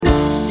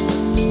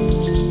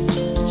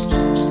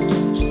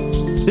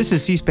This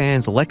is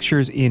C-SPAN's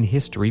Lectures in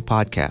History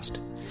podcast.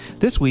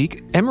 This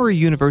week, Emory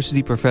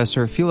University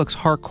professor Felix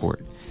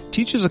Harcourt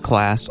teaches a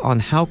class on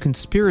how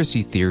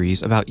conspiracy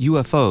theories about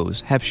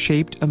UFOs have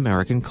shaped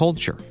American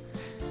culture,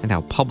 and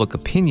how public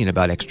opinion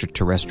about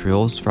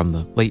extraterrestrials from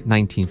the late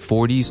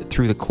 1940s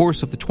through the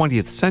course of the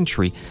 20th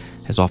century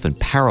has often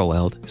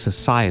paralleled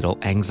societal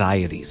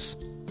anxieties.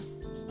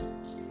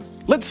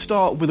 Let's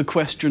start with a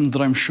question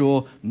that I'm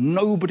sure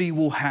nobody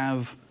will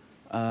have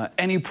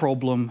any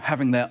problem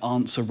having their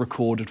answer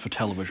recorded for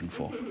television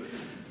for.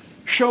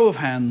 Show of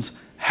hands,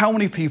 how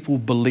many people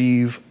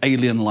believe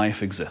alien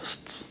life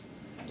exists?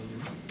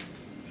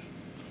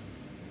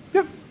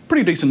 Yeah,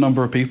 pretty decent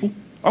number of people.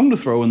 I'm going to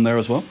throw in there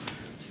as well.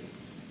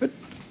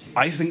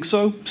 I think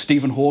so.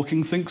 Stephen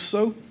Hawking thinks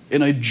so.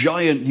 In a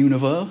giant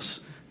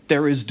universe,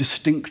 there is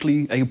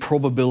distinctly a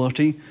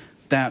probability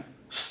that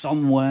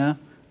somewhere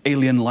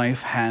alien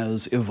life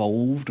has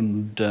evolved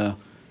and,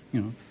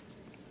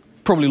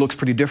 probably looks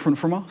pretty different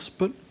from us,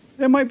 but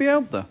it might be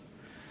out there.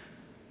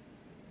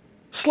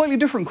 Slightly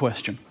different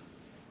question.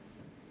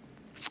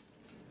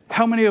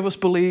 How many of us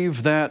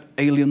believe that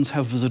aliens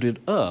have visited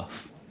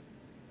Earth?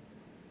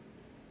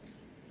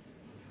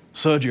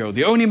 Sergio,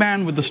 the only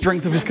man with the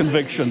strength of his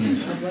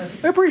convictions.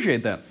 I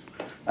appreciate that.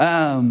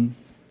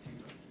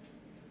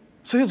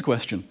 So here's a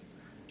question.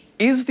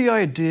 Is the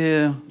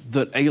idea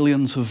that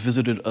aliens have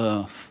visited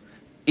Earth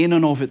in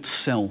and of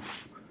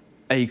itself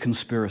a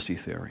conspiracy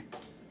theory?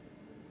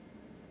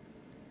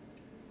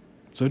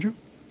 Sergio?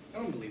 I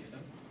don't believe so.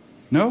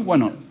 No? Why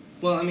not?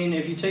 Well, I mean,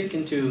 if you take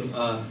into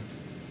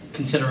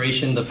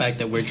consideration the fact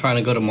that we're trying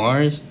to go to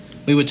Mars,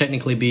 we would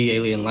technically be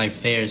alien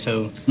life there.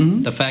 So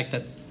the fact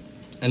that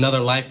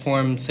another life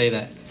form, say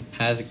that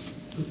has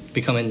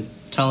become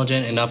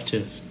intelligent enough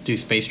to do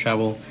space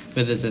travel,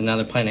 visits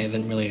another planet,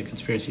 isn't really a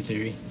conspiracy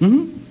theory.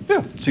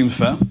 Yeah, seems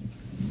fair.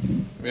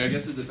 I mean, I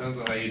guess it depends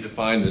on how you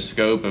define the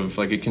scope of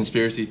like a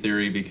conspiracy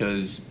theory,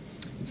 because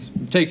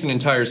it takes an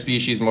entire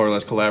species more or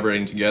less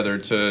collaborating together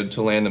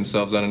to land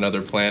themselves on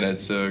another planet.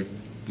 So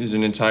is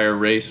an entire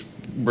race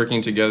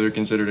working together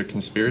considered a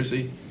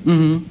conspiracy?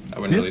 I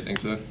wouldn't really think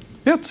so.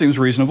 Yeah, it seems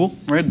reasonable,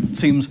 right? It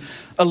seems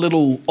a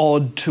little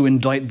odd to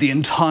indict the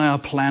entire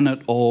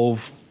planet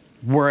of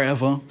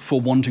wherever for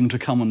wanting to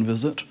come and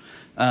visit.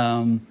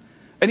 And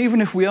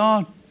even if we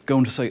are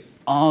going to say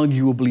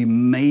arguably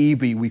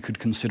maybe we could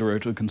consider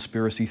it a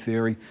conspiracy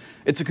theory,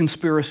 it's a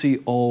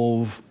conspiracy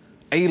of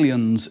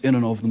aliens in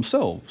and of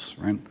themselves,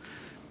 right?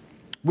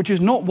 Which is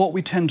not what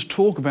we tend to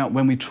talk about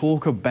when we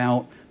talk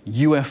about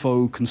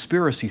UFO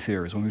conspiracy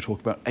theories, when we talk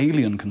about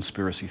alien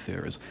conspiracy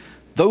theories.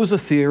 Those are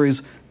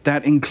theories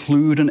that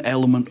include an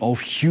element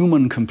of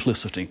human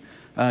complicity,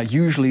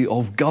 usually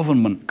of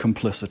government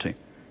complicity.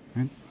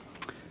 Right?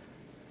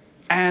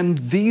 And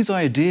these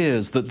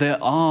ideas that there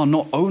are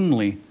not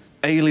only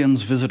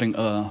aliens visiting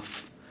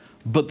Earth,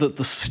 but that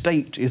the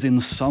state is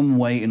in some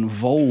way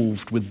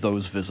involved with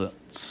those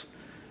visits,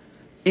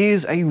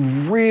 is a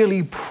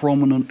really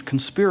prominent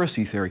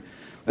conspiracy theory.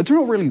 It's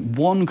not really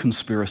one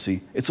conspiracy,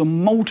 it's a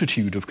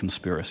multitude of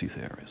conspiracy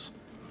theories.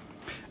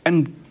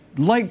 And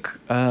like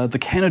the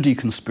Kennedy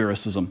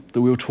conspiracism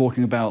that we were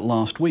talking about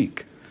last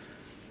week,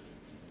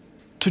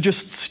 to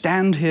just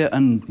stand here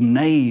and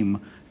name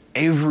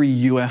every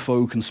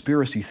UFO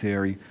conspiracy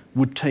theory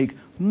would take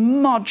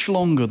much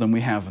longer than we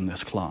have in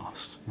this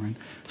class. Right?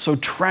 So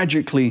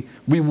tragically,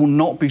 we will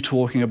not be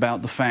talking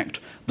about the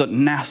fact that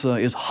NASA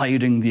is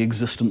hiding the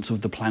existence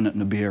of the planet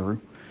Nibiru.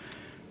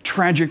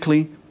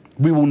 Tragically,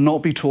 we will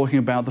not be talking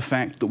about the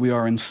fact that we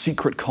are in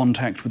secret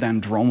contact with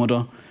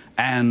Andromeda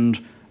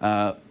and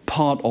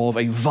part of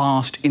a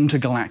vast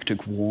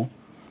intergalactic war.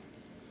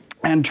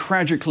 And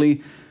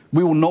tragically,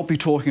 we will not be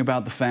talking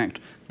about the fact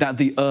that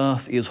the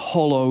Earth is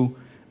hollow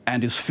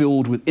and is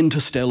filled with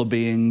interstellar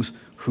beings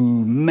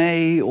who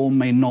may or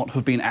may not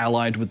have been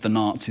allied with the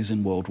Nazis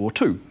in World War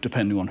II,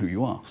 depending on who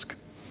you ask.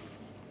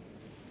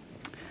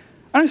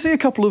 And I see a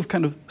couple of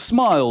kind of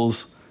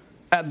smiles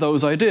at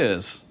those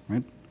ideas,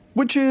 right?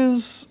 Which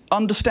is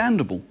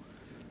understandable.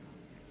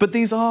 But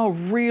these are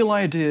real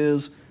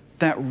ideas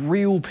that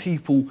real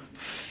people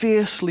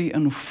fiercely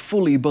and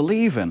fully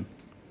believe in.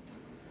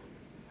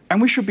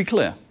 And we should be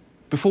clear,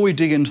 before we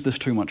dig into this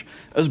too much,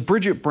 as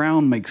Bridget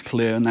Brown makes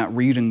clear in that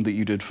reading that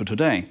you did for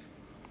today,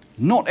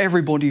 not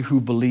everybody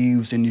who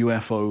believes in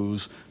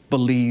UFOs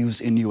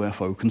believes in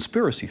UFO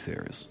conspiracy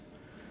theories.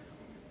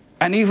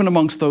 And even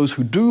amongst those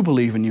who do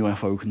believe in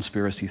UFO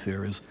conspiracy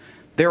theories,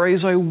 there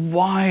is a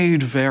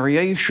wide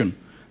variation,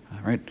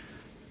 right?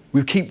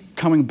 We keep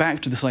coming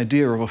back to this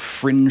idea of a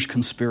fringe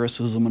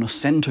conspiracism and a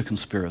center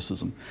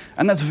conspiracism,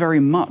 and that's very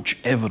much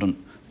evident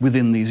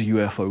within these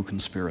UFO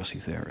conspiracy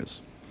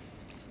theories.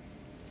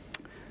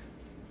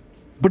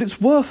 But it's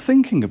worth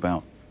thinking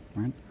about,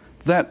 right,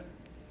 that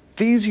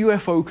these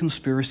UFO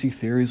conspiracy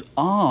theories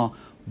are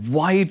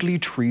widely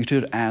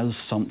treated as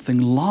something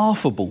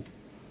laughable.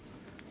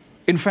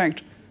 In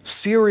fact,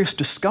 serious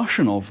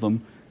discussion of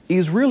them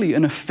is really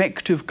an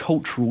effective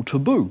cultural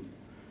taboo.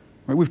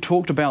 Right? We've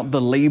talked about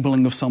the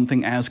labeling of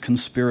something as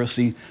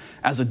conspiracy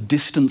as a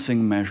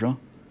distancing measure.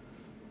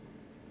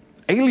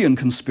 alien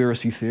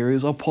conspiracy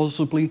theories are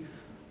possibly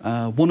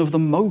one of the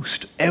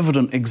most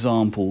evident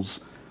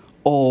examples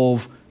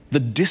of the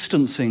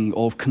distancing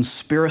of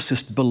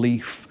conspiracist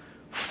belief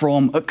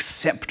from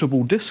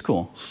acceptable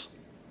discourse.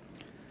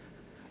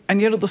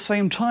 And yet at the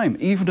same time,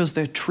 even as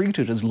they're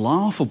treated as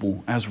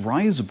laughable, as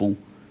risible,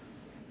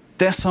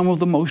 they're some of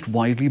the most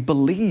widely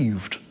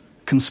believed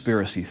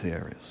conspiracy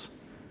theories.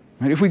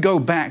 Right? If we go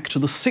back to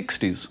the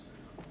 60s,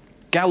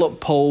 Gallup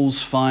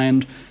polls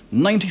find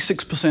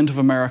 96% of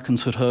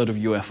Americans had heard of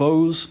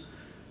UFOs,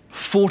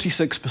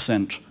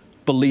 46%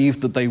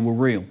 believed that they were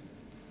real.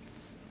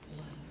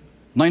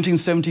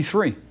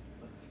 1973,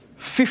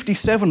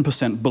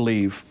 57%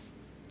 believe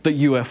that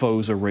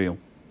UFOs are real.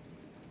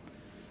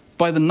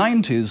 By the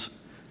 90s,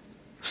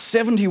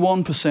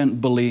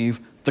 71% believe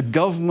the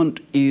government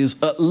is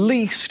at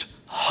least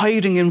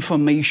hiding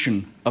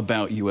information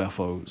about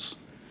UFOs.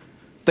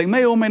 They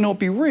may or may not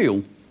be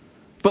real,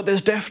 but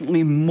there's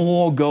definitely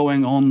more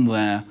going on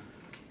there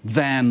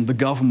than the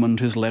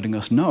government is letting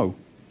us know.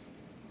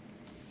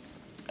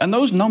 And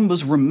those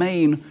numbers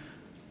remain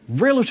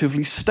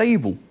relatively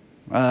stable.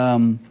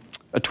 A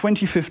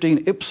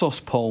 2015 Ipsos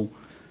poll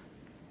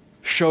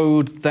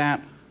showed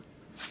that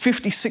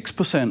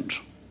 56%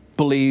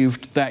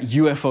 believed that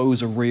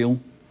UFOs are real,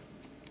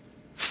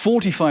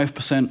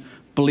 45%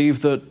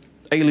 believe that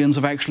aliens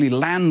have actually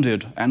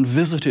landed and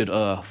visited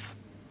Earth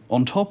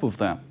on top of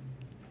that.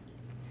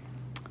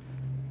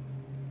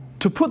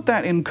 To put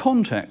that in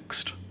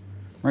context,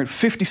 right,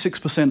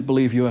 56%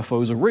 believe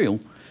UFOs are real.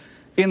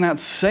 In that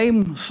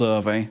same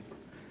survey,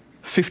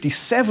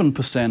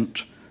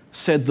 57%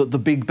 said that the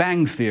Big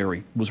Bang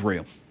Theory was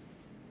real.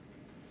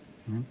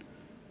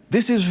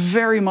 This is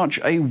very much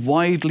a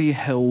widely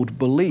held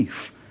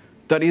belief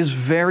that is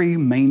very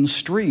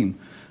mainstream,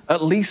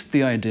 at least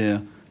the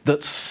idea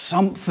that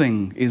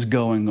something is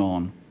going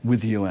on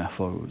with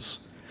UFOs.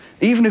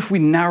 Even if we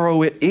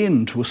narrow it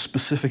in to a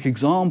specific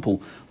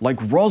example, like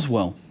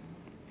Roswell,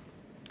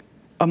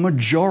 a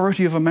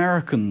majority of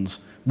Americans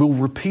will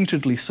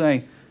repeatedly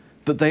say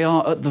that they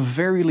are at the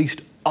very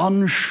least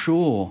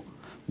unsure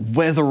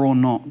whether or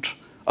not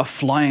a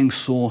flying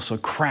saucer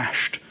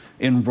crashed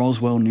in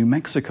Roswell, New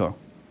Mexico.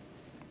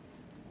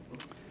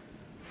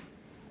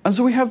 And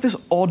so we have this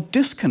odd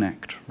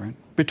disconnect, right,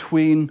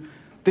 between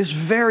this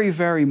very,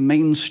 very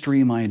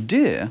mainstream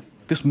idea,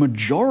 this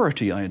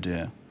majority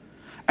idea,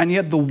 and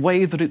yet the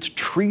way that it's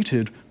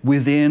treated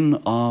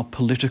within our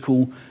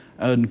political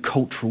and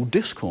cultural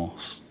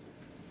discourse.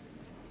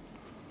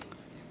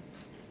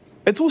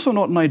 It's also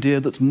not an idea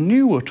that's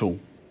new at all.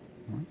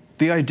 Right?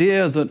 The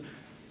idea that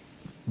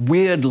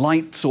weird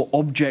lights or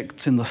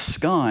objects in the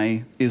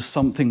sky is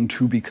something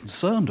to be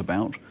concerned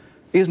about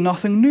is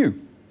nothing new.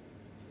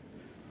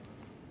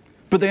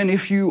 But then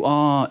if you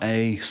are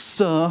a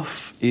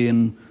serf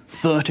in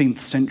 13th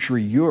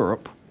century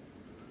Europe,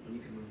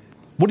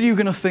 what are you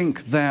going to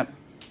think that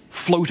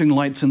floating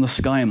lights in the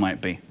sky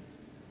might be?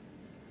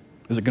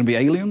 Is it going to be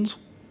aliens?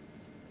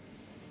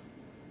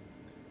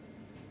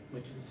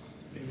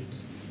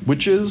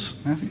 Witches?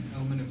 Matthew?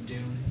 Omen of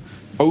doom.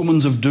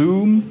 Omens of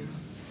doom?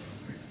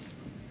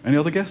 Any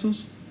other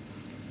guesses?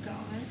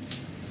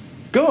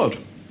 God,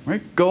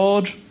 right?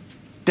 God,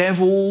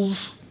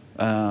 devils,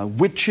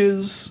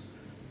 witches,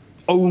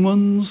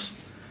 omens,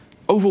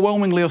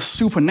 overwhelmingly a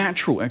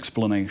supernatural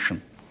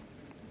explanation.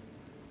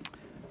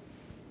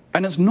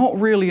 And it's not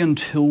really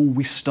until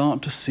we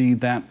start to see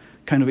that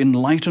kind of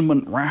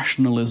Enlightenment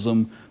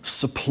rationalism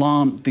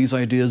supplant these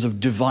ideas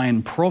of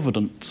divine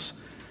providence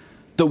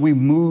that we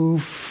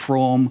move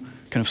from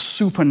kind of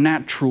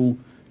supernatural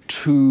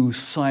to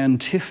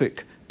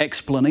scientific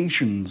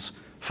explanations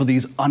for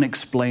these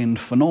unexplained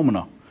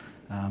phenomena.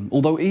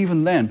 Although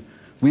even then,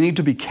 we need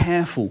to be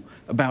careful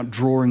about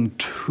drawing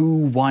too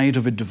wide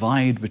of a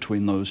divide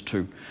between those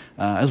two.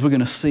 As we're going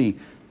to see,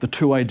 the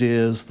two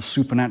ideas, the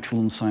supernatural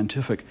and the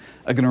scientific,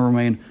 are going to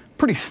remain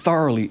pretty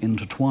thoroughly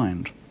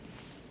intertwined.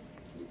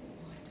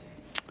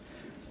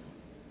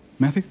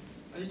 Matthew?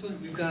 I just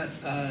we've got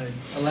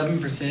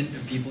 11%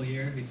 of people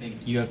here who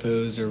think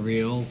UFOs are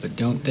real, but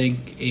don't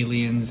think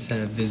aliens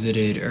have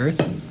visited Earth.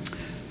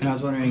 And I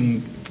was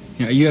wondering,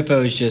 a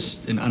UFO is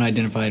just an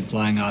unidentified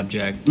flying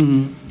object.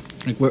 Mm-hmm.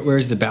 Like,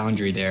 where's the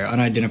boundary there?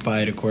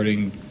 Unidentified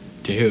according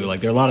to who?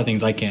 Like, there are a lot of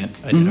things I can't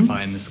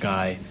identify in the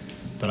sky,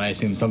 but I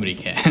assume somebody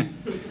can.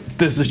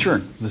 This is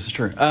true.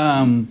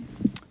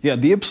 Yeah,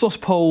 the Ipsos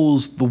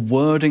polls, the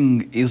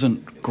wording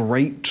isn't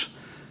great.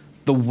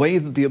 The way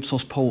that the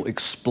Ipsos poll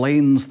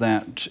explains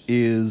that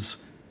is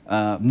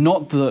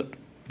not that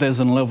there's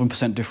an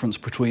 11% difference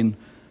between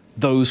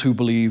those who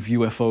believe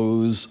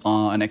UFOs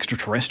are an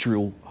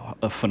extraterrestrial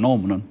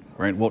phenomenon,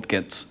 right? What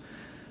gets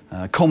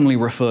commonly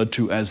referred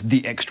to as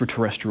the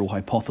extraterrestrial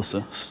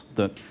hypothesis,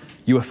 that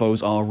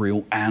UFOs are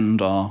real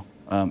and are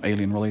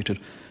alien-related.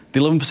 The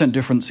 11%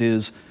 difference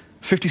is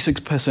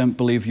 56%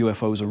 believe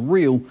UFOs are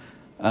real,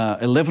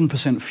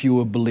 11%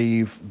 fewer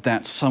believe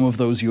that some of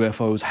those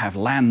UFOs have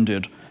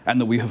landed and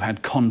that we have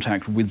had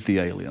contact with the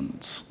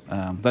aliens.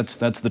 That's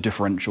the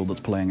differential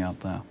that's playing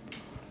out there.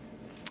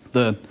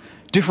 The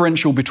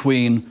differential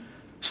between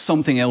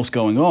something else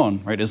going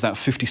on, right? Is that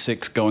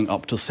 56 going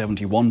up to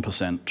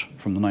 71%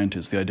 from the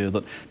 90s? The idea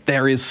that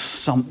there is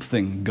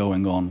something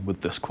going on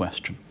with this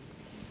question.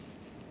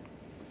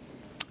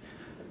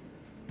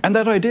 And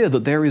that idea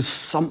that there is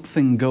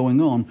something going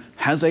on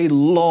has a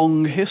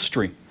long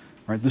history,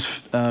 right?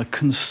 This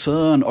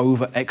concern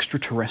over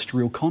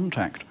extraterrestrial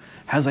contact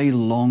has a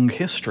long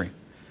history.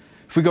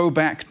 If we go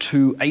back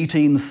to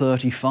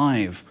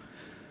 1835,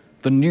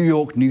 the New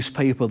York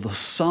newspaper The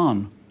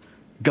Sun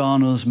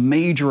garners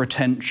major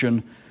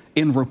attention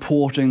in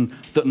reporting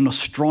that an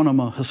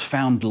astronomer has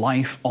found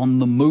life on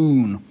the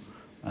moon,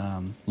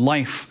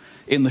 life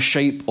in the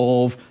shape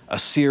of a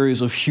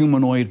series of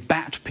humanoid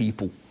bat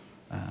people.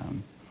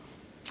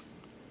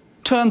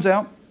 Turns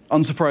out,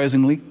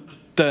 unsurprisingly,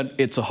 that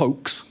it's a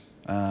hoax.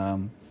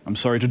 I'm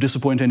sorry to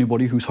disappoint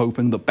anybody who's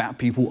hoping that bat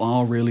people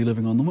are really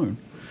living on the moon.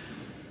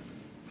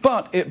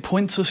 But it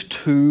points us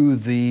to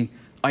the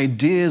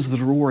ideas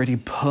that are already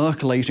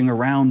percolating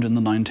around in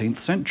the 19th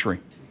century.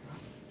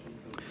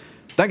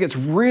 That gets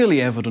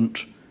really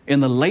evident in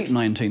the late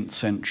 19th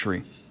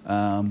century.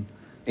 In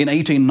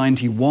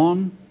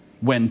 1891,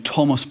 when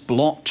Thomas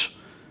Blott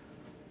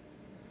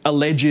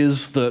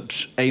alleges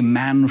that a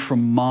man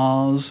from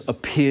Mars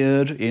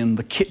appeared in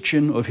the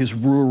kitchen of his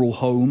rural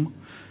home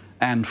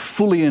and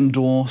fully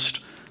endorsed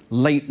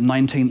late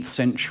 19th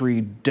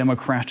century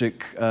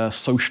democratic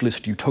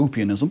socialist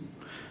utopianism,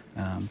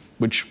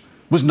 which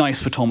was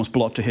nice for Thomas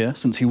Blott to hear,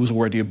 since he was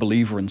already a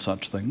believer in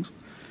such things.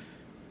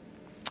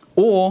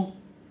 Or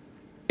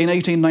in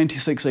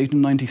 1896,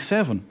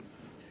 1897,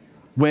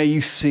 where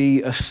you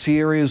see a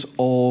series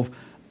of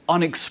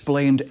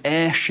unexplained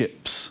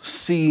airships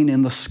seen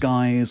in the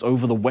skies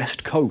over the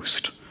West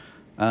Coast.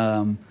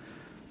 And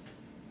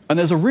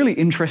there's a really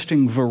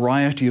interesting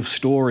variety of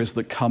stories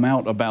that come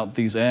out about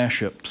these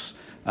airships.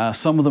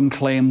 Some of them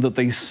claim that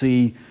they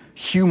see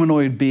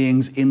humanoid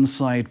beings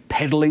inside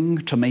pedaling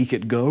to make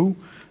it go,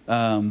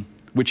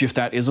 which, if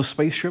that is a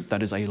spaceship,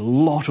 that is a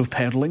lot of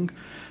pedaling.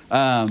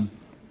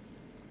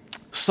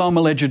 Some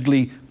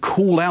allegedly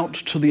call out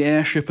to the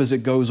airship as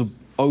it goes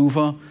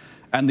over,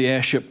 and the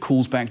airship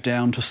calls back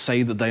down to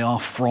say that they are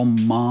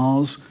from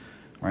Mars.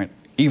 Right?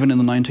 Even in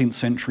the 19th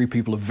century,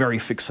 people are very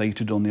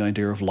fixated on the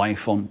idea of life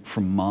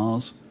from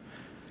Mars.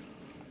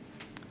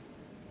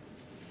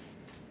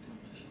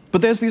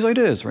 But there's these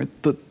ideas, right,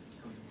 that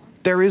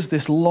there is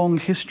this long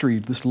history,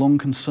 this long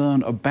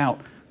concern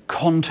about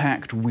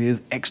contact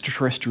with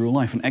extraterrestrial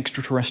life and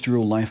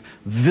extraterrestrial life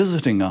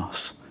visiting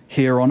us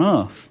here on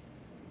Earth.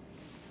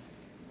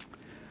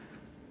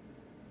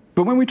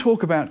 But when we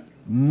talk about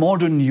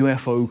modern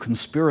UFO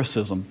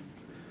conspiracism,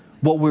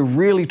 what we're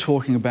really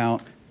talking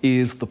about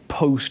is the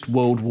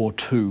post-World War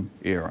II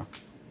era.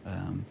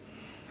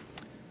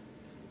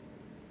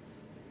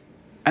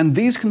 And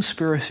these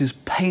conspiracies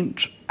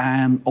paint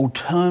an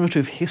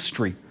alternative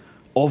history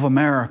of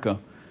America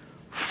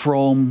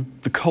from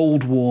the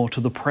Cold War to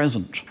the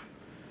present.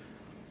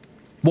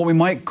 What we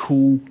might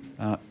call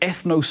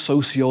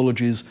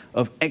ethno-sociologies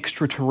of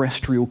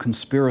extraterrestrial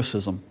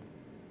conspiracism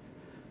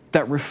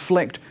that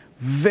reflect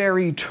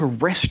very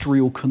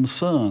terrestrial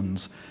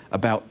concerns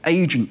about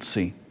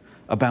agency,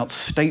 about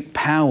state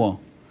power,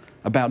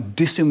 about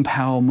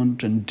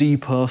disempowerment and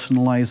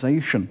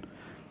depersonalization,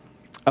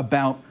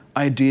 about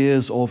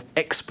ideas of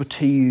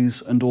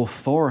expertise and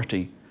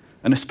authority,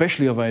 and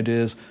especially of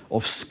ideas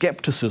of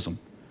skepticism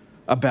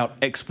about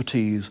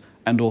expertise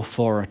and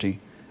authority,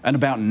 and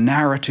about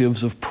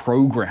narratives of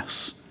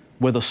progress,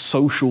 whether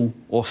social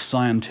or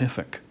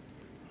scientific.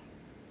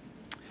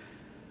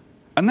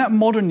 And that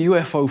modern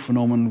UFO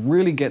phenomenon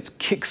really gets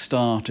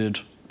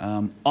kick-started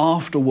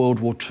after World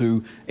War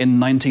II in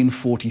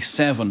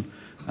 1947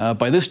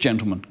 by this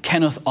gentleman,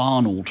 Kenneth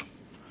Arnold.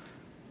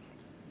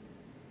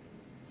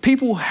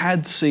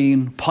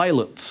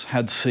 Pilots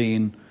had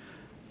seen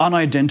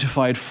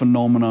unidentified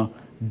phenomena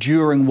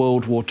during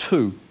World War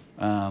II.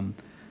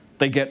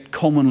 They get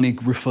commonly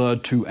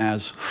referred to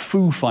as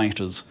Foo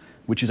Fighters,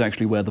 which is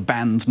actually where the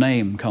band's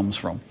name comes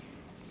from.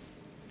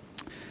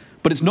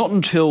 But it's not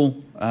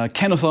until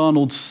Kenneth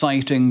Arnold's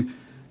sighting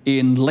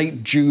in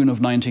late June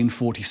of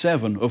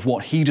 1947 of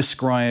what he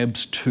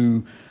describes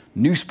to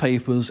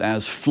newspapers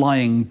as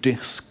flying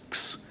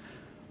discs,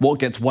 what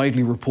gets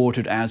widely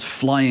reported as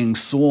flying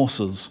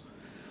saucers,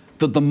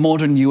 that the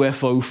modern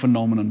UFO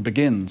phenomenon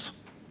begins.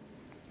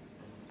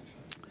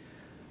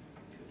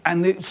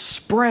 And it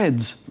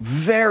spreads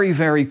very,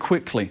 very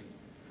quickly.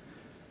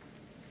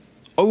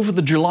 Over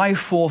the July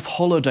 4th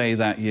holiday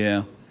that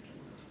year,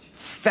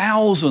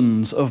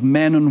 thousands of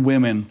men and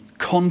women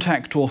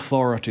contact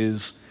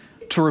authorities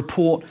to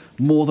report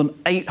more than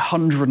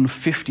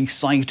 850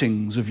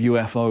 sightings of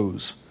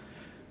UFOs.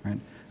 Right?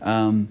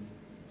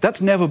 That's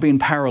never been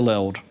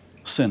paralleled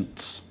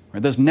since.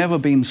 Right? There's never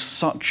been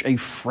such a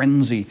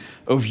frenzy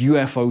of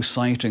UFO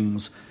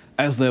sightings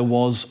as there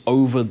was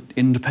over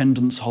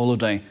Independence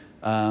Holiday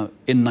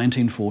in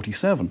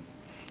 1947.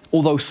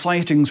 Although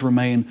sightings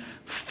remain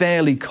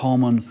fairly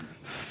common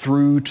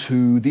through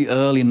to the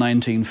early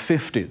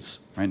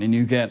 1950s, right? And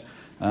you get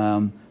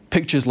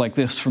pictures like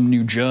this from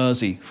New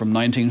Jersey from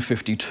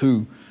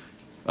 1952,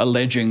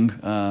 alleging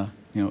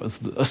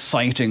a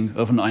sighting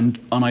of an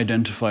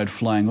unidentified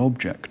flying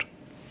object.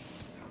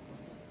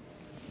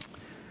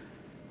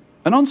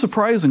 And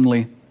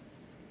unsurprisingly,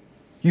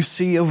 you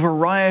see a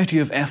variety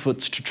of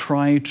efforts to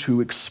try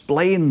to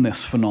explain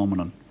this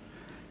phenomenon.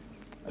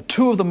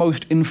 Two of the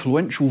most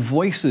influential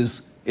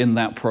voices in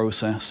that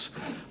process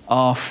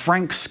are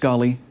Frank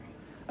Scully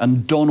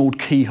and Donald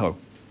Keyhoe.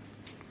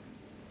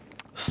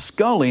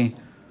 Scully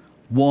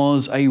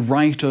was a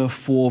writer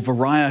for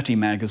Variety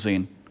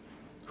magazine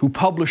who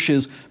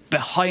publishes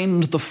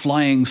Behind the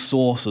Flying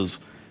Saucers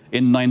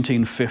in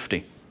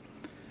 1950,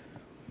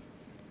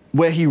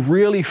 where he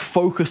really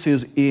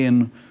focuses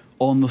in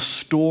on the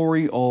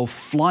story of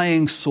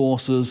flying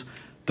saucers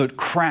that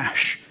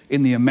crash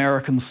in the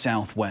American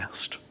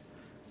Southwest.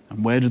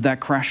 And where did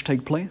that crash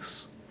take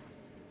place?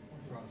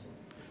 Roswell.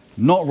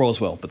 Not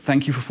Roswell, but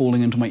thank you for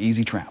falling into my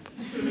easy trap.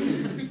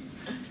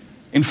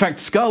 In fact,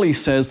 Scully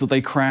says that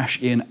they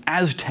crash in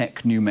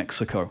Aztec, New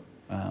Mexico.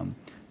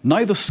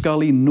 Neither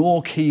Scully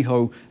nor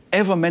Keyhoe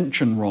ever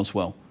mention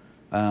Roswell.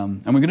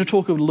 And we're going to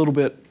talk a little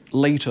bit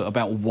later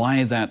about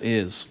why that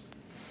is.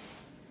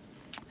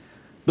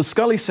 But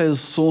Scully says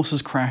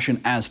saucers crash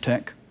in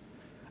Aztec.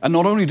 And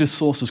not only do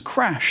saucers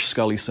crash,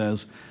 Scully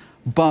says,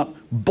 but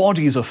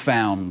bodies are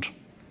found.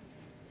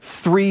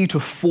 3 to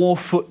 4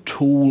 foot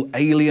tall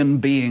alien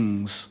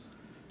beings,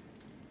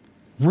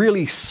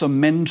 really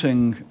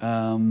cementing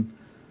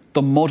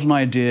the modern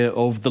idea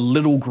of the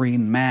little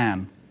green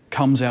man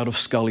comes out of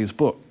Scully's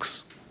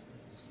books.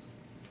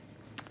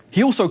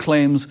 He also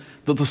claims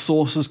that the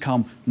saucers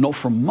come not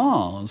from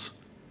Mars,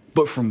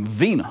 but from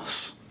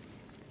Venus.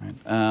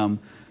 Right?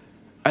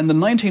 And the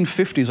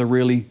 1950s are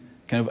really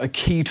kind of a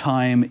key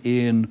time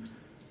in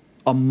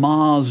a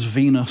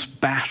Mars-Venus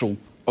battle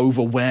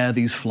over where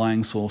these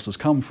flying saucers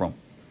come from.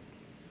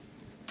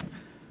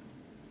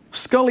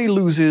 Scully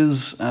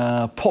loses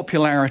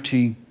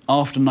popularity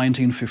after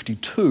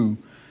 1952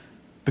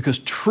 because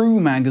True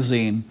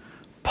magazine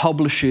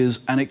publishes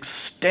an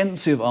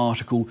extensive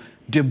article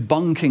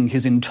debunking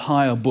his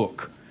entire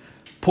book,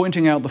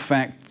 pointing out the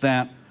fact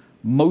that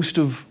most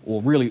of,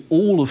 or really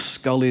all of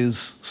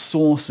Scully's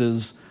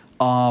sources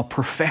are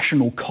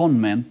professional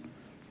con men,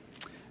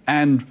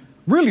 and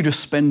really just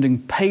spending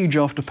page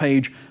after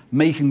page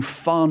making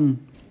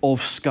fun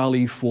of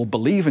Scully for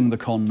believing the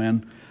con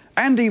men,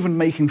 and even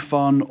making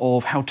fun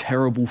of how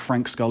terrible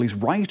Frank Scully's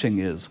writing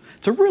is.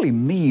 It's a really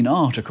mean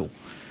article.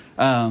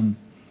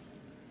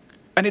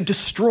 And it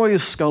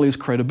destroys Scully's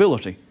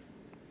credibility.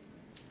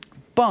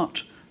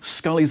 But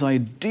Scully's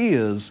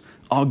ideas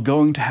are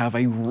going to have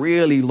a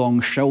really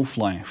long shelf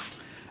life.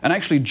 And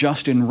actually,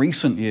 just in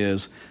recent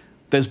years,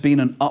 there's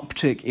been an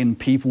uptick in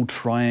people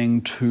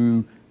trying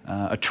to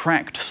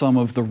attract some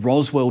of the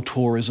Roswell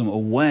tourism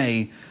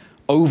away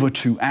over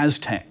to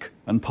Aztec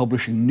and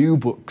publishing new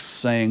books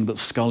saying that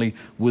Scully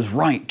was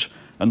right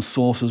and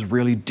saucers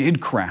really did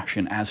crash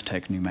in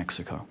Aztec, New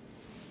Mexico.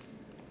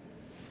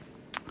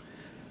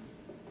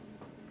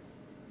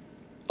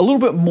 A little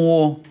bit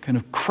more kind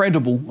of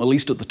credible, at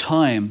least at the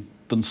time,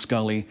 than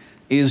Scully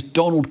is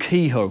Donald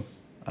Keyhoe,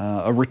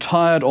 a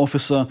retired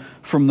officer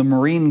from the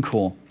Marine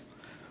Corps,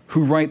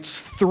 who writes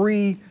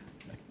 3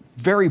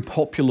 very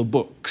popular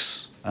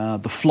books.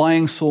 The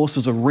Flying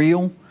Saucers Are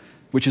Real,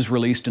 which is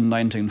released in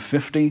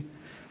 1950,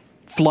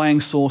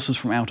 Flying Saucers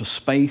from Outer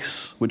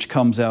Space, which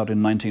comes out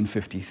in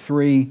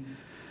 1953,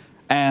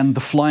 and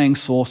The Flying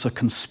Saucer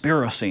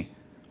Conspiracy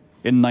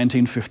in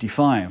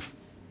 1955.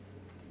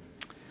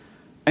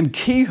 And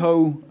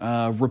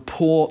Keyhoe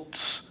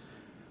reports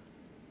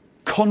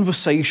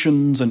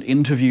conversations and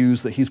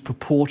interviews that he's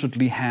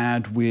purportedly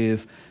had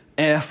with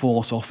Air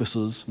Force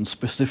officers, and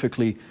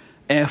specifically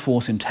Air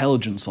Force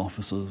intelligence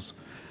officers,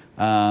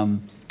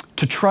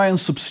 to try and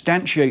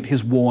substantiate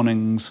his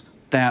warnings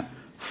that,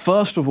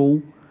 first of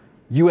all,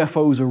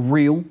 UFOs are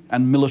real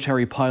and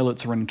military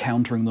pilots are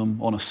encountering them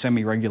on a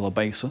semi-regular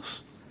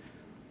basis.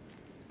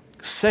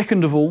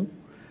 Second of all,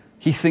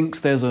 he thinks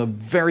there's a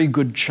very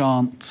good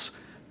chance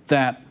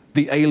that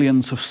the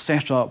aliens have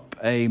set up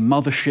a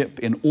mothership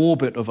in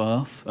orbit of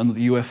Earth and that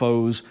the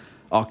UFOs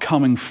are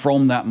coming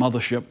from that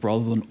mothership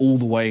rather than all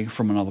the way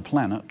from another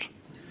planet.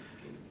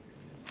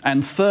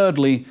 And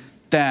thirdly,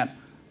 that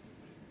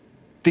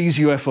these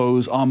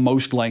UFOs are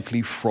most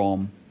likely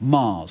from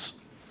Mars.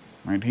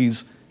 Right?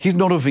 He's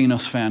not a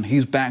Venus fan.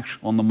 He's back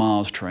on the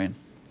Mars train.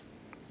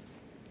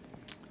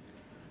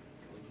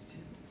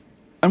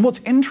 And what's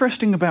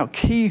interesting about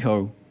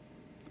Keyhoe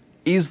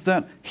is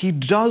that he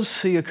does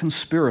see a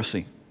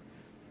conspiracy.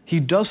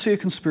 He does see a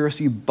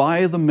conspiracy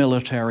by the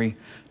military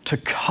to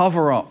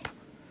cover up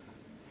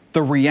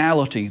the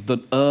reality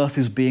that Earth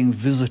is being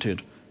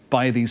visited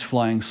by these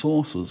flying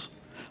saucers.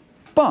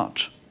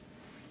 But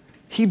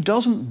he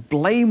doesn't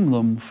blame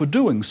them for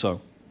doing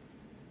so.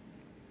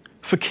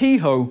 For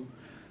Keyhoe,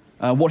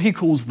 what he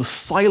calls the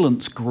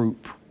silence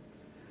group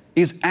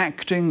is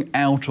acting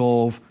out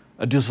of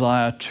a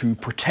desire to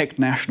protect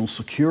national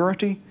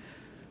security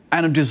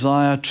and a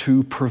desire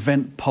to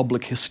prevent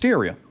public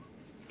hysteria.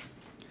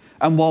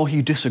 And while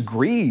he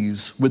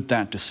disagrees with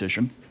that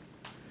decision,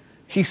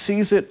 he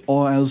sees it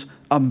as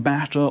a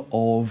matter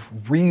of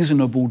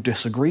reasonable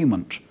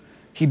disagreement.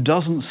 He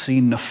doesn't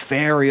see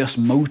nefarious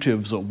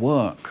motives at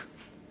work.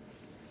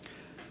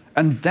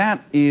 And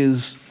that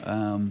is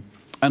an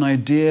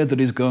idea that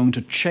is going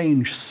to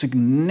change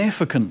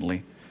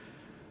significantly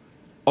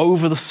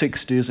over the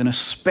 60s and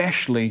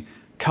especially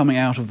coming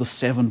out of the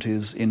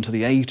 70s into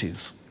the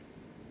 80s.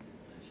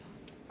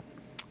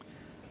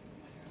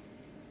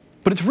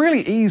 But it's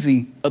really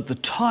easy at the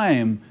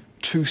time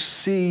to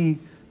see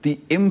the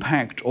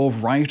impact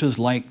of writers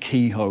like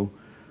Keyhoe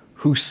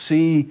who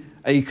see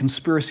a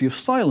conspiracy of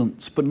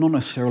silence, but not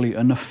necessarily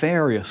a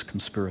nefarious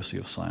conspiracy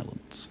of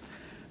silence.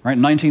 Right,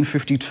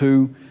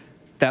 1952,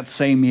 that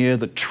same year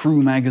that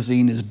True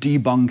magazine is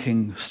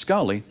debunking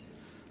Scully,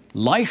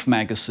 Life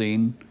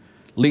magazine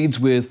leads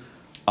with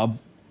a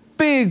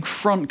big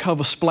front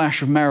cover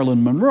splash of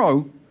Marilyn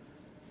Monroe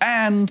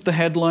and the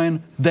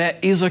headline, "There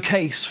is a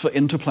case for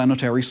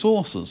interplanetary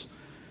sources."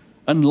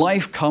 And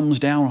Life comes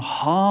down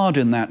hard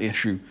in that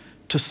issue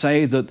to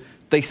say that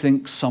they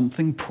think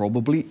something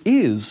probably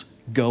is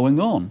going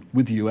on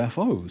with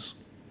UFOs.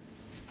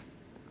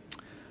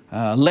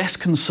 Less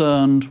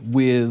concerned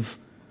with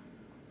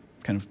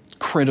kind of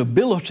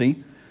credibility,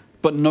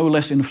 but no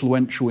less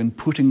influential in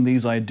putting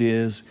these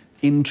ideas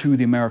into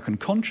the American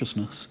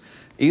consciousness,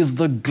 is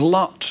the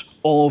glut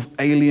of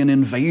alien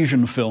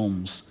invasion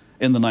films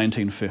in the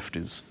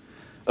 1950s.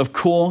 Of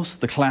course,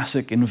 the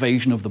classic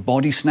Invasion of the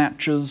Body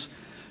Snatchers,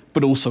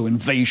 but also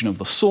Invasion of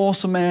the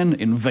Saucermen,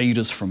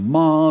 Invaders from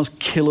Mars,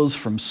 Killers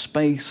from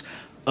Space,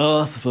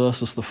 Earth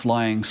versus the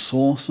Flying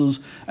Saucers,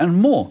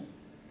 and more.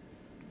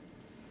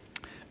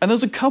 And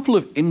there's a couple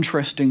of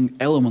interesting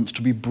elements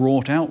to be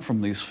brought out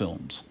from these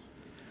films.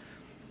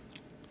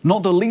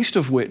 Not the least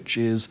of which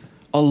is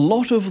a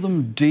lot of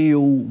them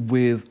deal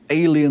with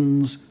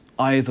aliens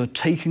either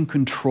taking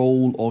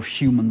control of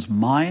humans'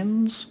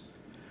 minds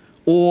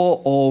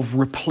or of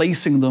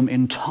replacing them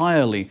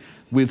entirely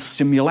with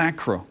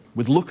simulacra,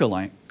 with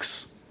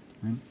lookalikes.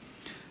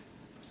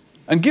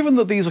 And given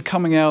that these are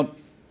coming out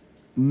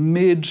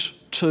mid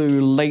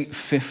to late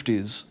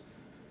 50s,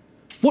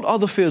 what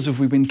other fears have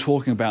we been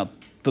talking about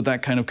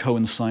that kind of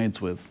coincides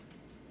with?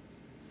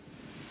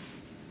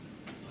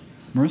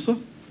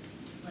 Marissa?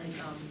 Like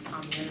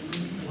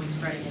communism, like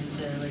spreading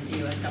into like the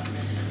U.S.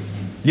 government and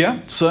everything. Yeah,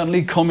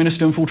 certainly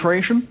communist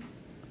infiltration.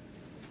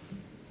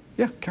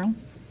 Yeah, Carolyn?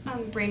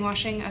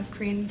 Brainwashing of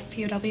Korean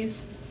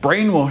POWs.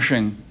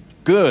 Brainwashing,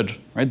 good.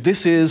 Right,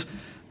 this is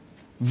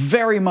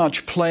very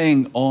much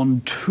playing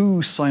on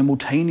two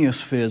simultaneous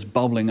fears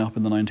bubbling up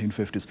in the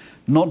 1950s.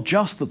 Not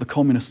just that the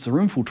communists are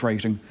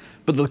infiltrating,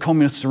 but that the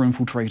communists are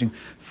infiltrating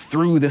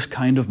through this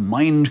kind of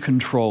mind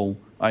control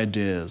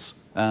ideas.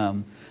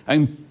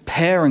 And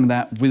pairing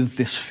that with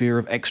this fear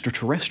of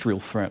extraterrestrial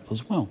threat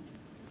as well.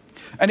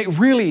 And it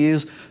really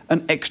is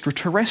an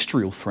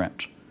extraterrestrial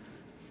threat.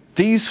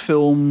 These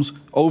films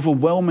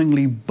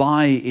overwhelmingly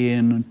buy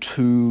in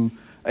to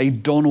a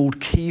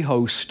Donald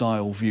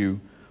Keyhoe-style view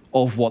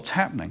of what's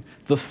happening.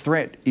 The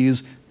threat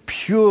is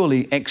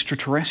purely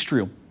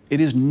extraterrestrial. It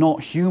is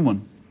not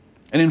human.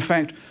 And in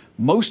fact,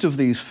 most of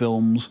these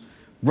films,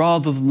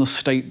 rather than the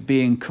state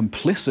being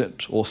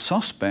complicit or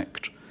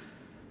suspect,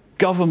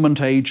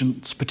 government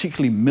agents,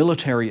 particularly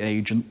military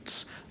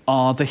agents,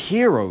 are the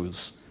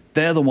heroes.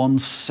 They're the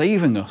ones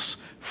saving us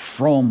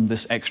from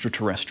this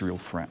extraterrestrial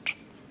threat.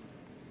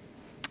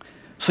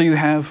 So you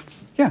have,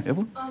 yeah,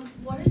 Evelyn?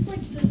 What is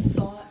like the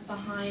thought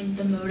behind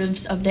the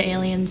motives of the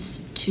aliens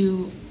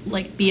to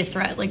like be a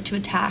threat, like to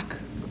attack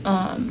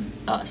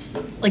us?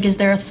 Like, is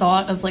there a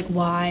thought of like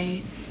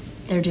why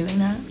they're doing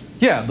that?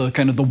 Yeah, the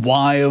kind of the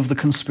why of the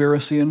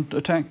conspiracy and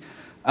attack.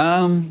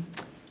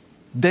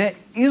 There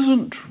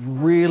isn't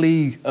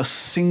really a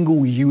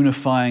single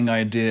unifying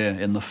idea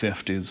in the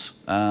 50s,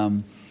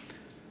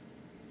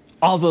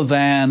 other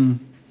than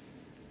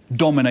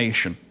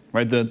domination.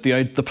 Right?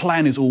 The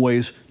plan is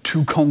always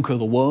to conquer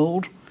the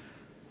world.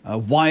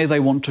 Why they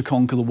want to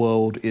conquer the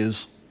world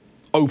is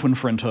open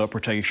for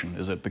interpretation.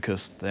 Is it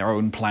because their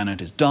own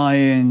planet is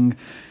dying?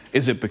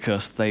 Is it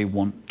because they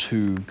want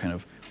to kind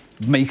of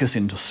make us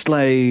into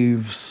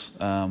slaves?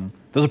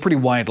 There's a pretty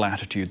wide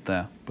latitude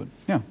there. But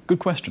yeah, good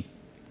question.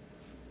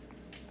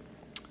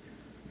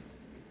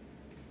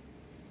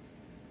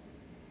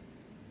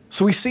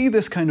 So we see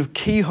this kind of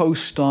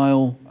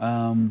Keyhoe-style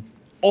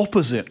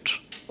opposite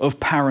of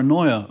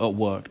paranoia at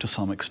work to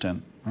some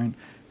extent, right?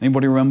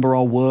 Anybody remember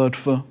our word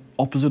for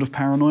opposite of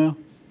paranoia?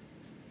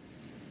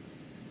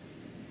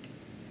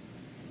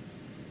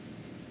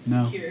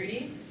 No.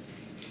 Security?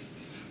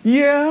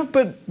 Yeah,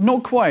 but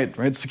not quite,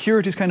 right?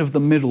 Security is kind of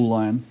the middle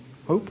line.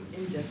 Hope?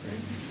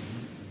 Indifferent.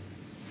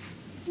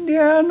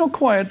 Yeah, not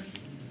quite.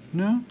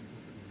 No.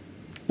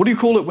 What do you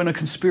call it when a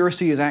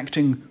conspiracy is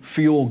acting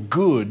for your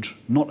good,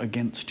 not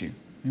against you?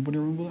 Anybody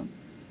remember that?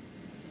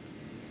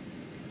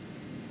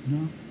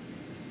 No.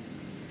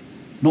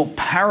 Not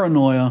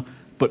paranoia,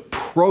 but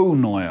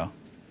pronoia.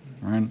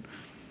 Right?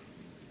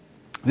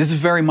 This is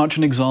very much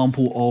an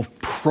example of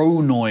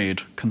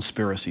pronoid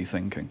conspiracy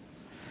thinking.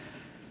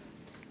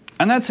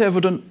 And that's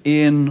evident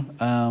in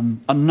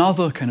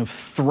another kind of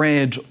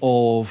thread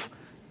of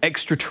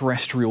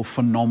extraterrestrial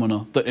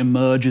phenomena that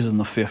emerges in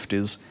the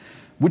 50s,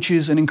 which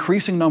is an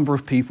increasing number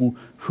of people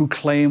who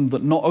claim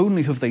that not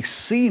only have they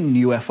seen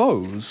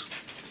UFOs,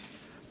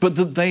 but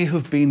that they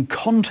have been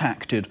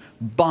contacted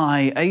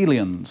by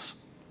aliens.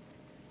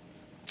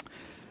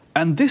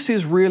 And this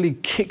is really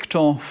kicked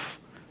off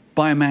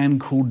by a man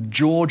called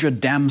George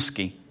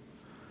Adamski.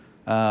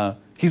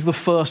 He's the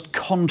first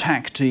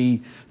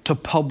contactee to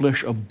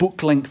publish a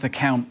book-length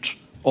account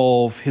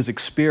of his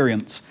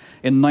experience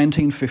in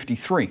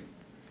 1953.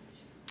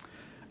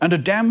 And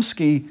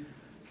Adamski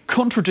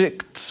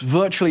contradicts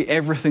virtually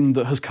everything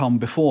that has come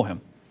before him.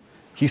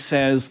 He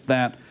says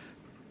that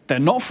they're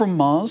not from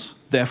Mars,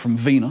 they're from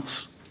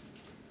Venus.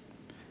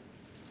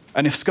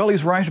 And if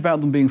Scully's right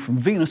about them being from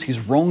Venus, he's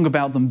wrong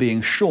about them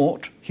being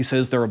short. He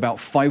says they're about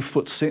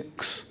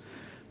 5'6",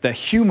 they're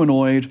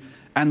humanoid,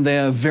 and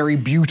they're very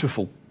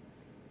beautiful.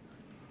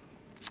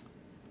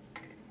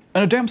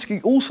 And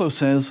Adamski also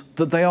says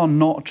that they are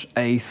not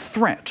a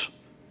threat.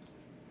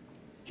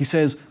 He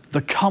says,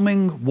 the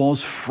coming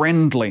was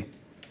friendly.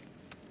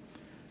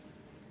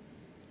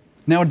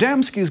 Now,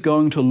 Adamski is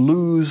going to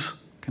lose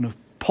kind of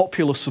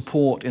popular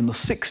support in the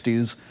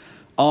 60s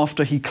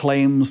after he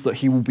claims that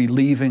he will be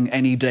leaving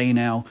any day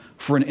now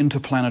for an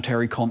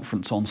interplanetary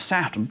conference on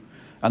Saturn,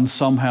 and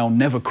somehow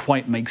never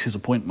quite makes his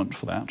appointment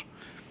for that.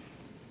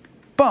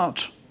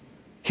 But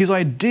his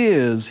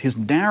ideas, his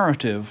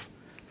narrative,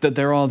 that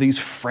there are these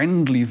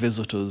friendly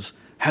visitors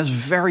has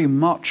very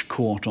much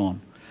caught on.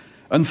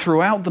 And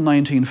throughout the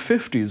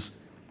 1950s,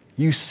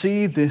 you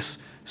see this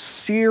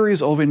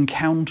series of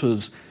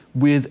encounters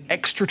with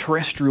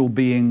extraterrestrial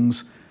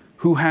beings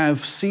who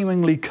have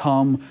seemingly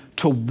come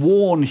to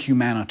warn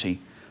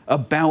humanity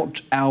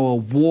about our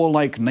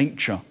warlike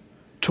nature,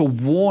 to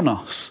warn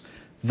us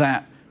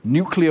that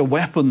nuclear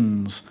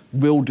weapons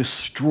will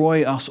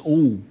destroy us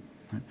all.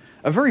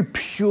 A very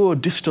pure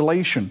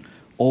distillation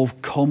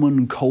of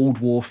common Cold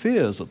War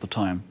fears at the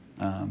time.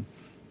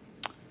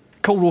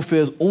 Cold War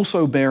fears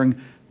also bearing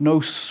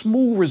no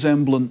small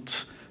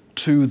resemblance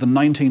to the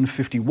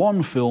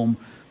 1951 film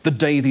The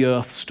Day the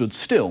Earth Stood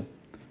Still,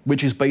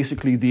 which is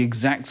basically the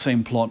exact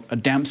same plot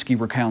Adamski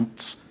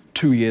recounts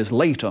 2 years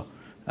later.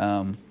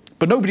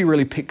 But nobody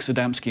really picks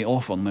Adamski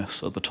off on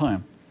this at the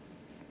time.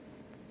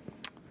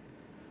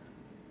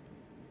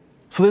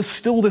 So there's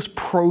still this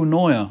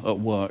paranoia at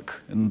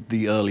work in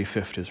the early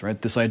 50s,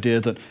 right? This idea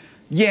that,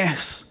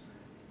 yes,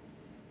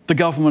 the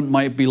government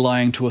might be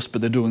lying to us,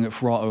 but they're doing it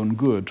for our own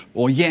good.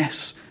 Or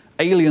yes,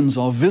 aliens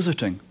are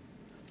visiting,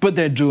 but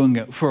they're doing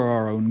it for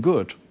our own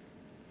good.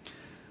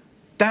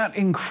 That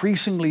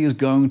increasingly is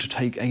going to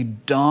take a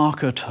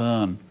darker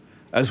turn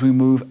as we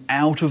move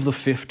out of the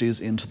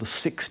 50s into the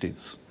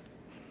 60s.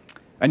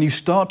 And you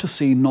start to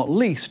see, not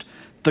least,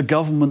 the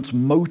government's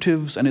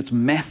motives and its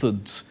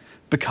methods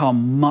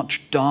become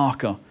much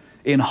darker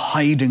in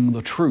hiding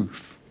the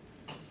truth.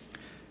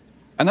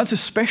 And that's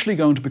especially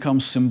going to become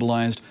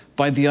symbolized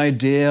by the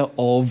idea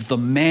of the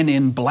Men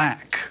in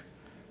Black.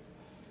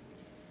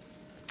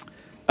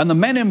 And the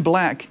Men in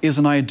Black is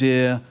an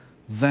idea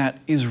that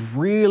is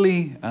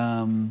really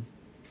kind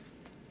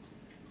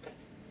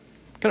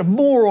of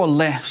more or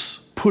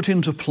less put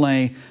into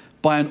play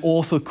by an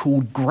author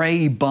called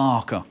Gray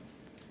Barker.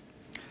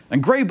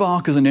 And Gray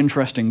Barker's an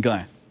interesting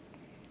guy.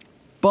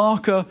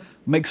 Barker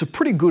makes a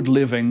pretty good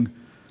living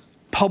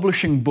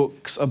publishing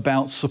books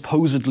about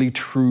supposedly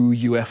true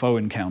UFO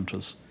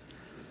encounters,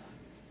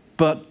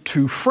 but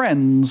to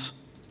friends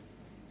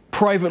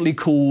privately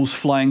calls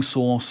flying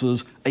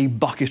saucers a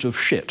bucket of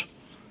shit.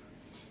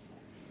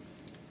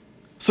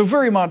 So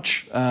very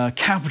much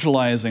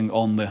capitalizing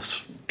on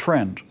this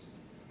trend.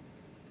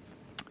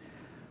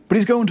 But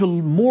he's going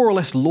to more or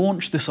less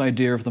launch this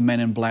idea of the Men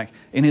in Black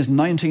in his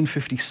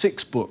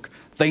 1956 book,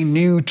 They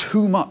Knew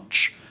Too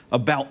Much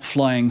About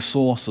Flying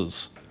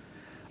Saucers,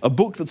 a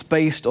book that's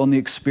based on the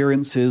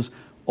experiences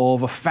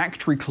of a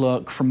factory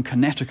clerk from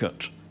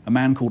Connecticut, a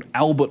man called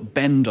Albert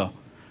Bender,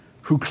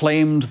 who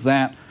claimed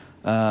that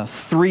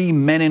 3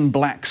 Men in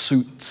Black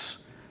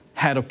suits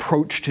had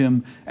approached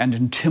him and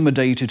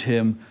intimidated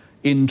him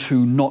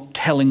into not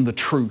telling the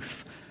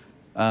truth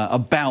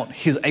about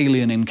his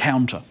alien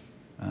encounter.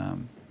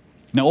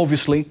 Now,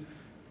 obviously,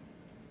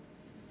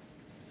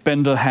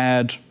 Bender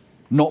had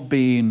not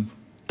been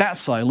that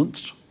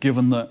silenced,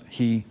 given that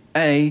he,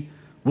 A,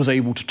 was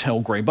able to tell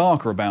Gray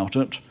Barker about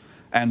it,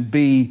 and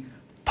B,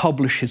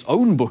 publish his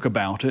own book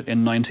about it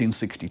in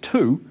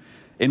 1962,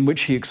 in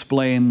which he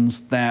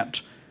explains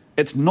that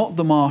it's not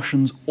the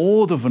Martians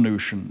or the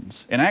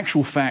Venusians. In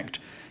actual fact,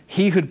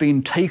 he had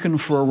been taken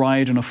for a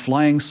ride in a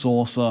flying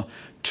saucer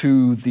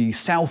to the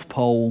South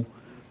Pole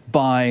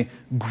by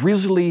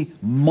grisly,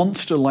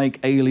 monster-like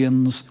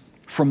aliens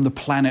from the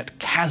planet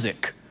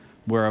Kasich,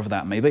 wherever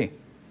that may be.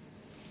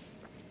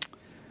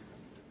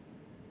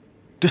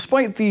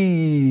 Despite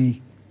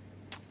the,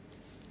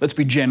 let's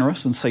be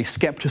generous and say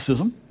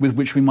skepticism with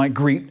which we might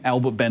greet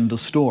Albert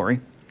Bender's story,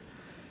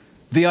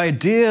 the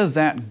idea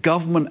that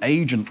government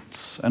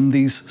agents and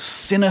these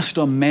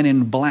sinister men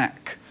in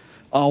black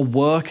are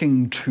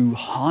working to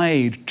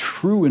hide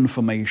true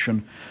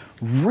information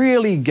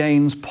really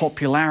gains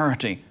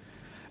popularity,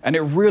 and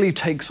it really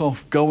takes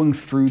off going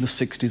through the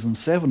 60s and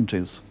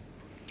 70s.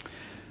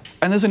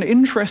 And there's an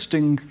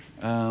interesting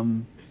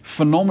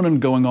phenomenon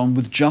going on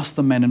with just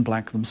the men in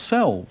black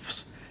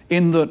themselves,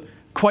 in that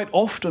quite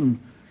often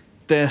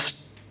they're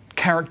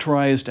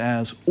characterized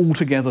as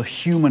altogether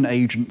human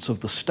agents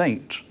of the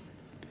state.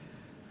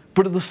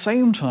 But at the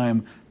same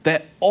time,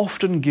 they're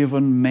often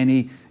given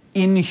many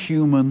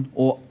inhuman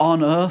or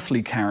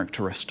unearthly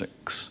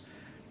characteristics.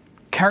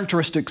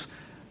 Characteristics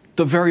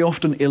that very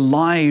often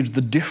elide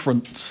the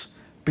difference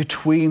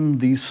between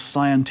these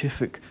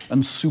scientific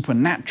and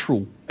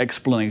supernatural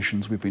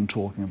explanations we've been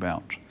talking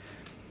about.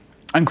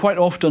 And quite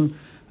often,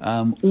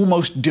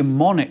 almost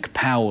demonic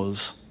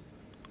powers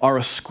are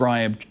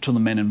ascribed to the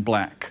men in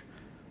black,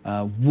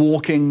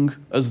 walking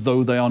as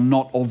though they are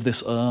not of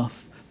this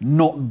earth,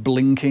 not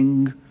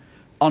blinking,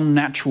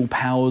 unnatural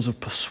powers of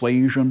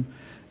persuasion,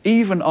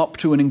 even up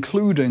to and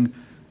including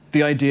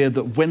the idea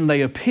that when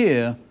they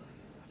appear,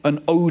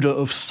 an odor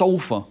of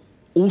sulfur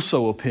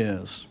also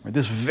appears. Right?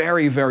 This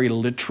very, very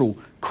literal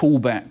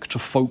callback to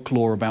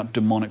folklore about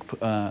demonic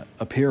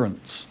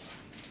appearance.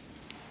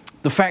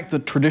 The fact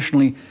that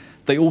traditionally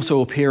they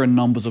also appear in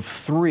numbers of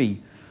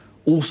 3,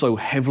 also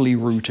heavily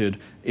rooted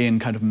in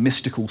kind of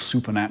mystical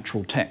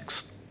supernatural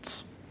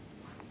texts.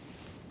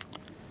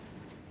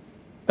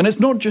 And it's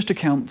not just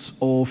accounts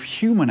of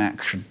human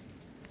action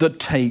that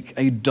take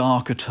a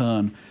darker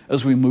turn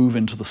as we move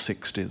into the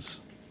 60s.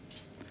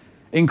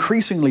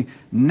 Increasingly,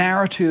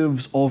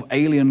 narratives of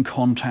alien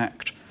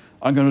contact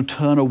are going to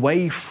turn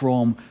away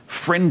from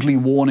friendly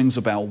warnings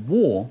about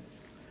war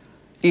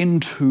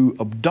into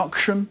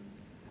abduction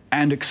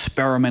and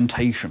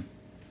experimentation.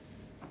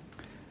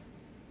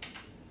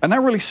 And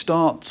that really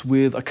starts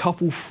with a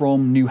couple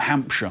from New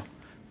Hampshire,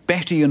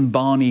 Betty and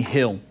Barney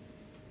Hill,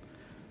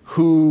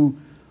 who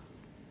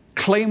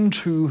claim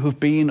to have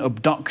been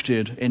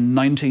abducted in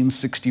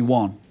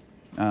 1961,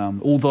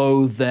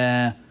 although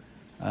their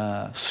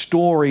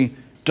story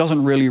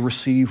doesn't really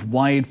receive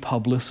wide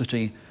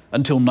publicity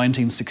until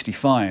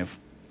 1965.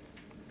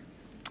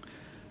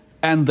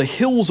 And the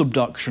Hills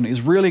abduction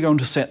is really going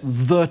to set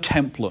the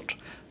template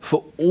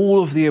for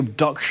all of the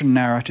abduction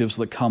narratives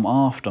that come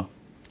after.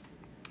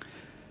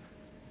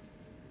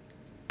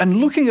 And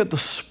looking at the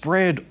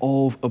spread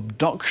of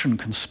abduction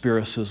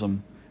conspiracism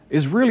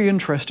is really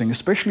interesting,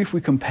 especially if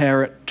we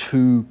compare it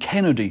to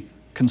Kennedy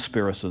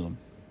conspiracism.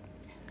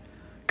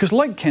 Because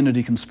like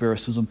Kennedy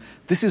conspiracism,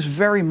 this is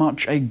very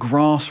much a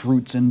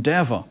grassroots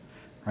endeavor.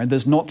 Right?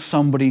 There's not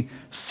somebody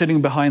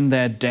sitting behind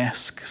their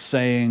desk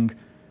saying,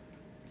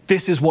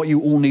 this is what you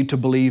all need to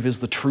believe is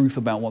the truth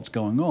about what's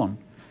going on.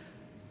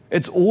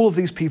 It's all of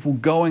these people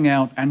going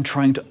out and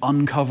trying to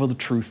uncover the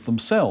truth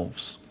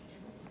themselves.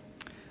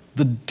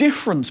 The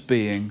difference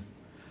being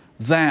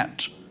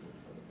that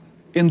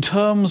in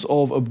terms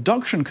of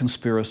abduction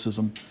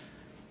conspiracism,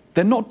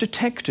 they're not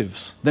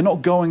detectives. They're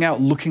not going out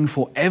looking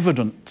for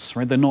evidence,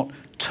 right? They're not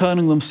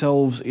turning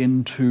themselves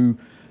into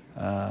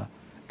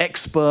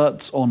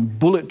experts on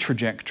bullet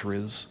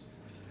trajectories.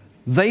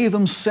 They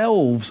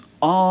themselves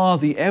are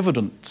the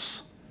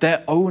evidence.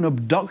 Their own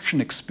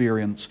abduction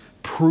experience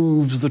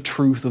proves the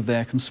truth of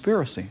their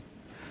conspiracy.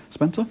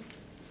 Spencer?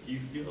 Do you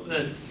feel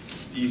that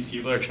these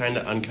people are trying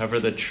to uncover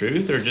the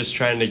truth or just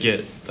trying to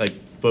get like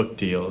book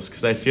deals?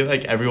 Because I feel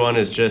like everyone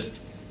is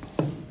just,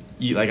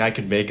 like I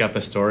could make up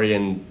a story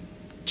and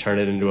turn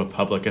it into a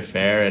public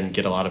affair and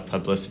get a lot of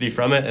publicity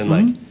from it. And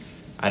like,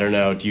 I don't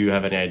know, do you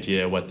have any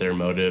idea what their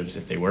motives,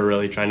 if they were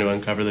really trying to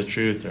uncover the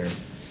truth or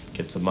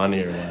get some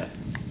money or what?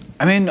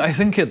 I mean, I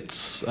think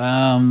it's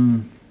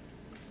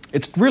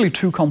really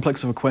too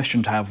complex of a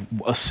question to have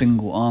a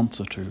single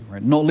answer to,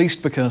 right? Not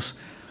least because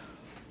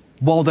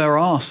while there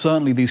are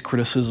certainly these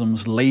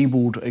criticisms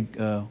leveled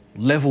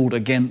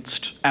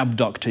against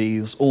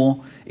abductees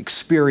or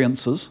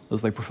experiencers,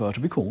 as they prefer to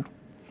be called,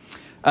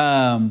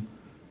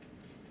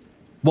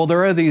 while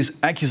there are these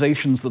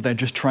accusations that they're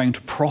just trying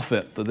to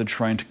profit, that they're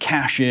trying to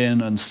cash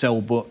in and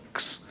sell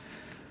books,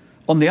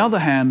 on the other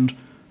hand,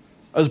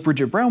 as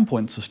Bridget Brown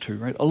points us to,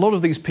 right, a lot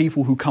of these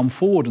people who come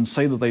forward and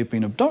say that they've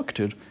been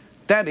abducted,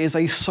 that is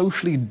a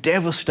socially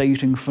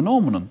devastating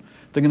phenomenon.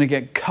 They're going to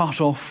get cut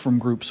off from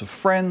groups of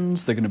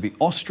friends, they're going to be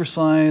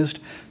ostracized,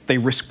 they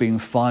risk being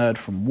fired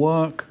from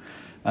work.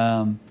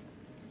 So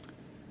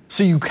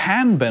you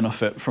can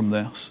benefit from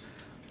this,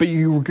 but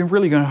you're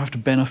really going to have to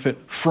benefit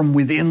from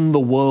within the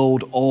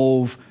world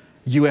of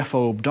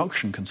UFO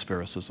abduction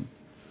conspiracism.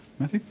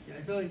 Matthew? Yeah,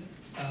 I feel like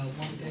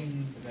one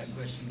thing that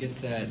question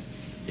gets at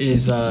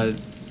is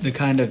the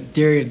kind of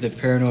theory of the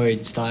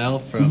paranoid style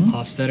from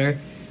Hofstadter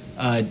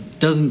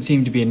doesn't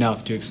seem to be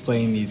enough to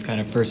explain these kind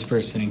of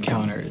first-person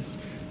encounters.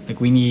 Like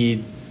we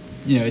need,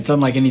 it's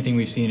unlike anything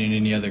we've seen in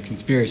any other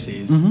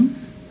conspiracies.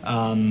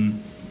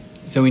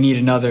 So we need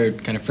another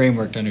kind of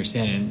framework to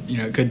understand it.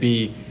 It could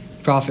be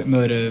profit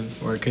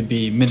motive, or it could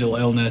be mental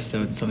illness.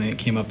 That was something that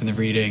came up in the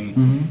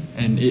reading.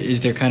 And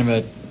is there kind of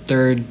a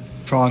third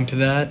prong to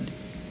that?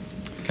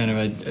 Kind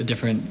of a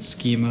different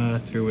schema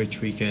through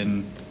which we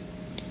can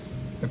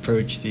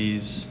approach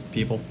these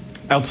people?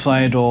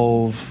 Outside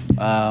of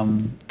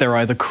they're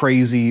either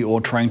crazy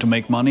or trying to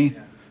make money.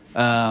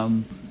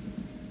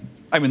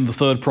 I mean, the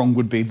third prong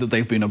would be that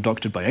they've been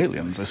abducted by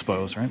aliens, I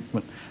suppose, right?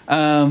 But,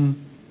 and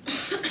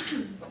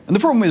the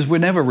problem is we're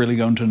never really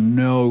going to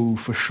know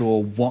for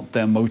sure what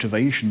their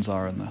motivations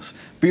are in this.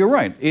 But you're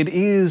right, it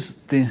is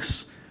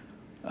this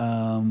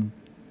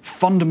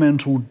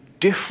fundamental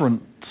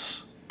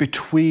difference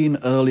between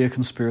earlier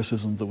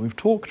conspiracism that we've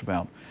talked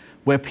about,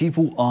 where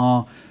people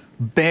are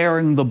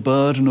bearing the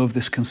burden of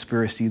this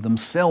conspiracy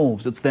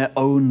themselves. It's their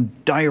own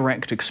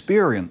direct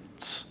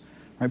experience.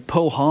 Right?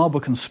 Pearl Harbor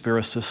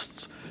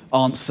conspiracists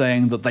aren't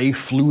saying that they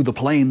flew the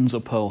planes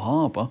at Pearl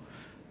Harbor.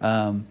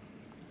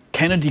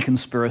 Kennedy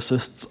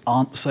conspiracists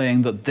aren't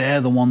saying that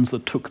they're the ones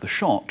that took the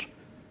shot.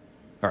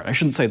 All right, I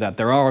shouldn't say that.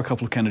 There are a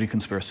couple of Kennedy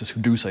conspiracists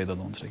who do say they're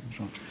the ones taking the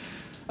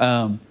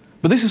shot.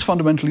 But this is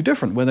fundamentally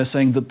different, where they're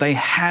saying that they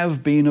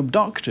have been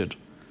abducted.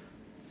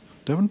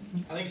 Devin?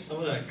 I think some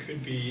of that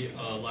could be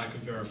a lack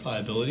of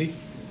verifiability.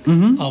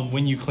 Mm-hmm.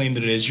 When you claim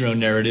that it is your own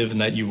narrative and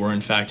that you were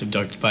in fact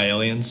abducted by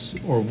aliens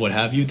or what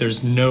have you,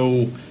 there's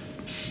no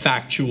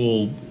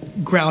factual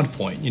ground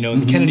point. In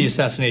the Kennedy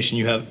assassination,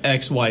 you have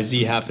X, Y,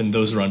 Z happen.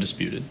 Those are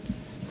undisputed.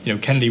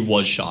 Kennedy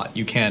was shot.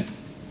 You can't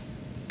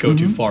go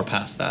too far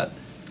past that.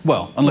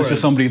 Well, unless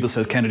there's somebody that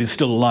says Kennedy's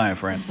still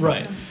alive, right?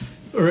 Right.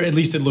 Or at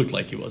least it looked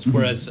like he was.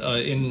 Whereas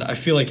I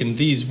feel like in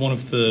these, one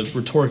of the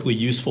rhetorically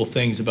useful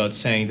things about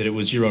saying that it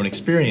was your own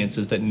experience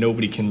is that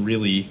nobody can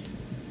really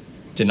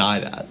deny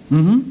that.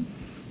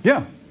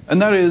 Yeah,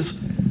 and that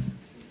is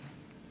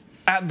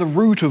at the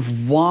root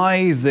of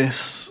why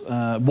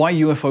why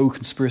UFO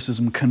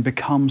conspiracism can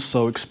become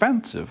so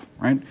expansive,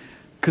 right?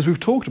 Because we've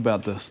talked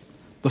about this.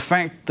 The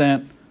fact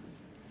that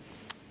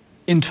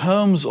in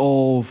terms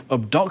of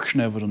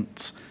abduction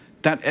evidence,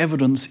 that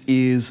evidence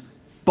is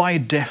by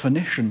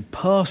definition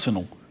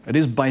personal. It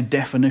is by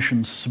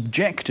definition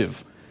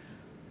subjective.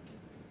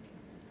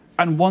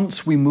 And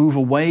once we move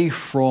away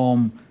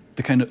from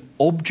the kind of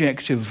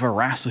objective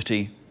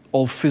veracity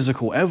of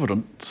physical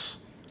evidence,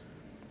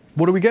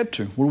 what do we get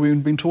to? What have we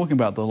been talking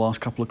about the last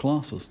couple of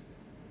classes?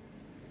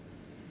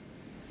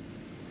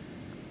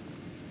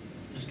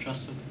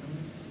 Distrust of the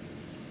government?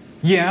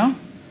 Yeah,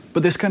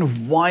 but this kind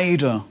of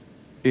wider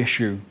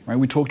issue, right?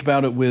 We talked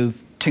about it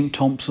with Tink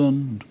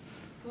Thompson.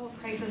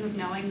 Crisis of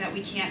knowing that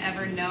we can't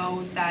ever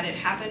know that it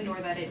happened or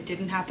that it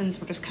didn't happen,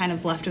 so we're just kind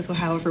of left with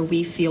however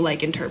we feel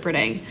like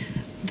interpreting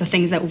the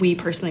things that we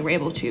personally were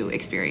able to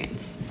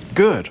experience.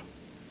 Good.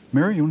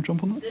 Mary, you want to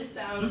jump on that? This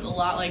sounds a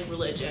lot like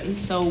religion.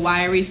 So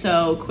why are we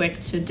so quick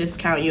to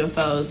discount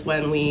UFOs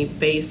when we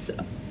base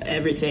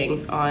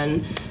everything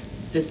on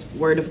this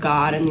word of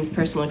God and these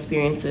personal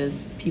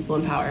experiences people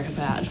in power have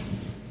had?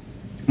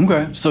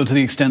 Okay, so to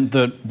the extent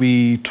that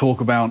we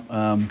talk about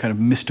kind of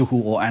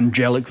mystical or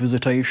angelic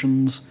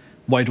visitations,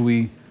 why do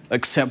we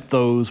accept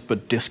those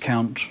but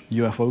discount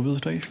UFO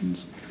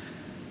visitations?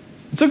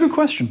 It's a good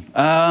question.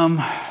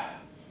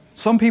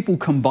 Some people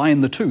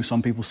combine the two.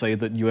 Some people say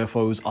that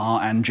UFOs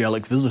are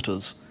angelic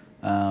visitors.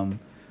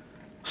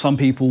 Some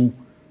people,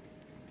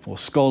 or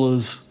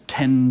scholars,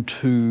 tend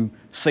to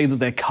say that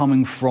they're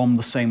coming from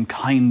the same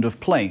kind of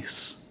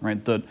place,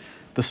 right? That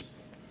the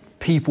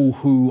people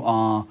who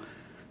are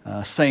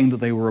saying that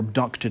they were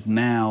abducted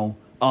now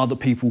are the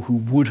people who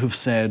would have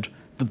said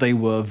that they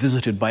were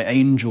visited by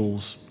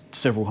angels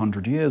several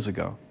hundred years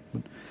ago.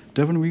 But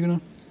Devin, were you going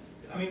to?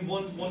 I mean,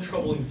 one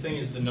troubling thing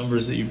is the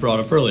numbers that you brought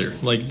up earlier,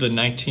 like the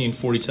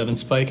 1947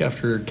 spike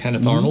after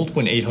Kenneth Arnold,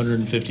 when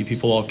 850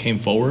 people all came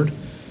forward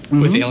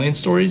with alien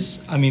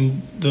stories. I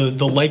mean,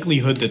 the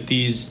likelihood that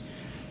these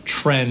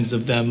trends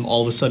of them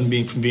all of a sudden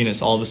being from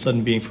Venus, all of a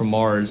sudden being from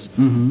Mars,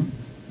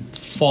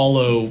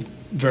 follow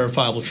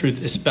verifiable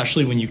truth,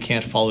 especially when you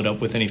can't follow it up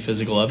with any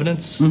physical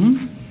evidence,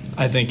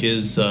 I think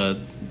is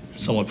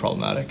somewhat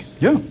problematic.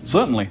 Yeah,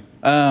 certainly.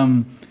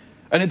 And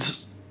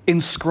it's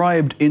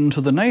inscribed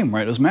into the name,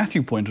 right, as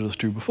Matthew pointed us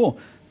to before.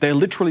 They're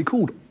literally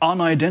called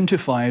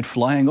unidentified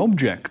flying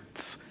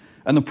objects.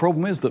 And the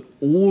problem is that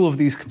all of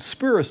these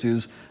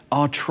conspiracies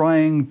are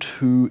trying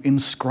to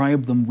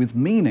inscribe them with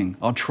meaning,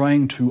 are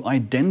trying to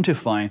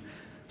identify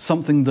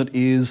something that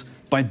is,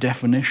 by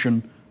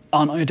definition,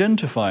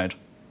 unidentified.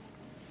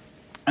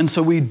 And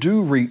so we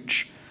do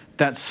reach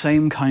that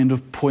same kind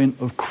of point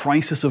of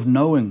crisis of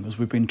knowing, as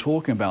we've been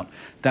talking about,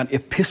 that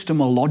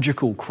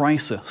epistemological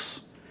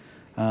crisis,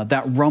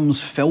 that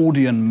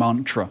Rumsfeldian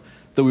mantra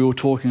that we were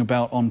talking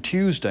about on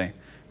Tuesday,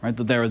 right?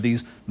 That there are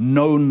these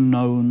known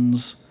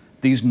knowns,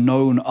 these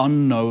known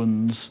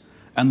unknowns,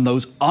 and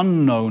those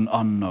unknown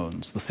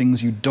unknowns, the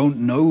things you don't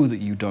know that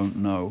you don't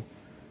know.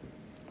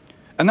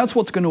 And that's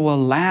what's going to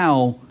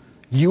allow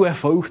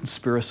UFO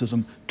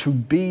conspiracism to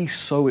be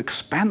so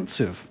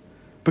expansive.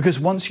 Because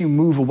once you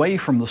move away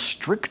from the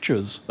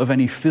strictures of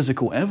any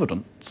physical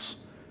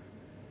evidence,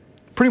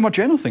 pretty much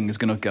anything is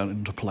going to get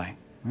into play.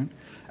 Right?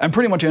 And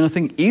pretty much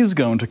anything is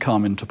going to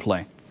come into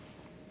play.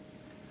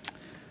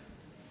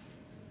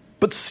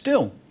 But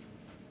still,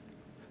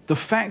 the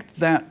fact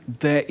that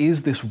there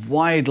is this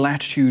wide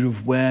latitude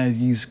of where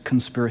these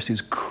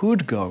conspiracies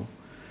could go,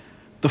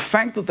 the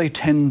fact that they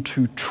tend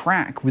to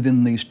track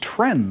within these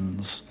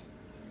trends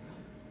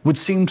would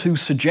seem to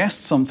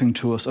suggest something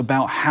to us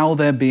about how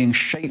they're being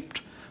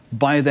shaped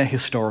by their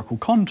historical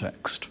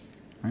context.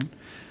 Right?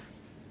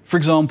 For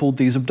example,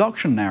 these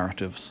abduction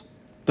narratives.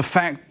 The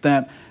fact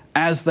that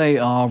as they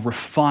are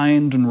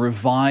refined and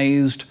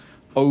revised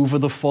over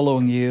the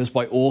following years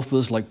by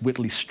authors like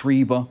Whitley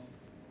Strieber,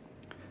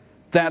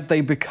 that they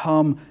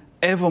become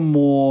ever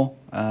more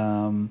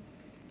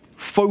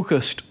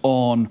focused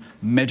on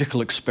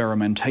medical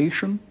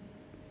experimentation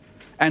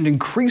and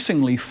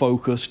increasingly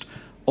focused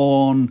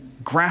on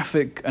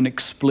graphic and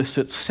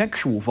explicit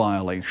sexual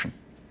violation.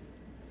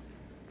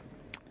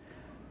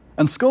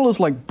 And scholars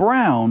like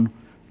Brown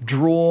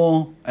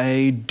draw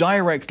a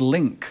direct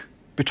link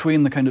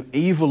between the kind of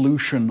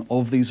evolution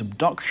of these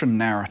abduction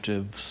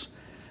narratives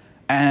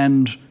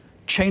and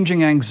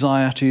changing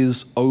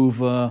anxieties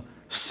over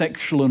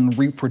sexual and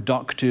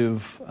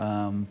reproductive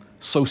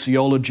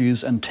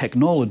sociologies and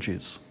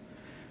technologies.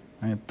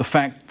 Right? The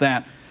fact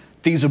that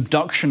these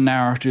abduction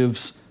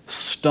narratives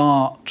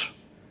start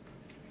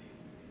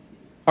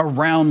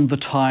around the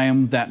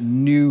time that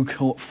new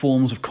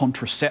forms of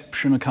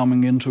contraception are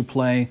coming into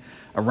play,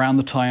 around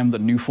the time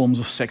that new forms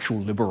of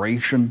sexual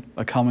liberation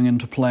are coming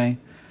into play.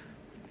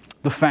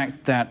 The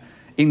fact that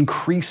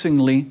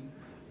increasingly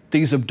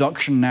these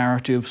abduction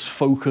narratives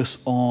focus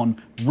on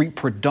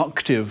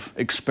reproductive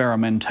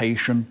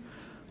experimentation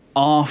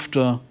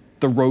after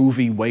the Roe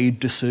v. Wade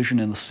decision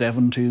in the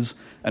 70s,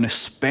 and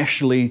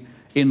especially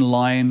in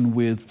line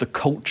with the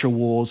culture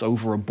wars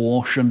over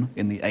abortion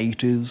in the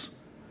 80s.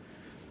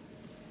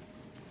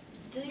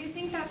 Do you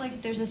think that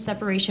there's a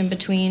separation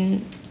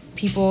between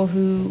people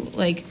who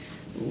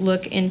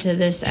look into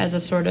this as a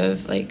sort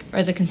of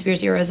as a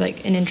conspiracy or as an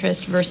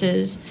interest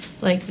versus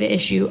the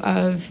issue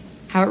of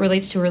how it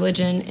relates to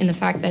religion, in the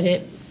fact that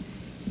it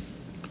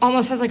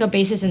almost has a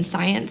basis in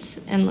science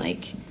and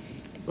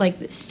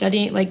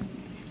studying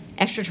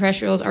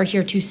extraterrestrials are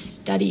here to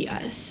study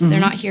us. Mm-hmm. They're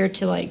not here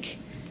to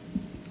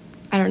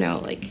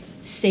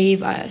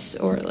save us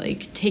or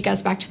take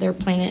us back to their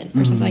planet or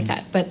mm-hmm. something like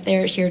that. But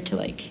they're here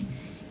to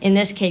in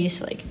this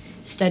case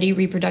study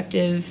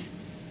reproductive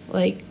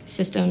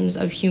systems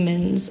of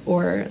humans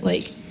or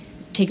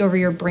take over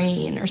your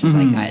brain or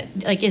something mm-hmm. like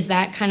that. Is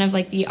that kind of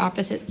the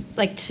opposite?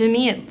 To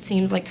me, it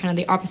seems kind of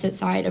the opposite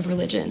side of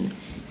religion,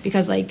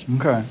 because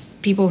okay.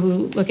 people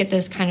who look at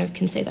this kind of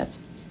can say that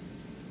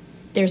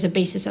there's a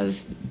basis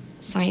of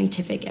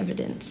scientific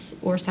evidence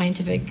or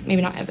scientific,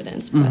 maybe not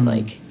evidence, but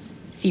mm-hmm.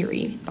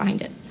 Theory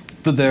behind it.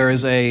 That there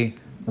is a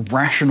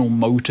rational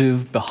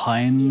motive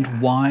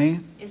behind why?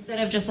 Instead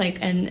of just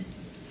an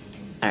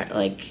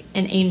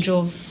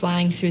angel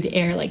flying through the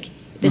air, this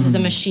mm-hmm. is a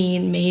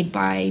machine made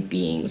by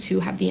beings who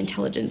have the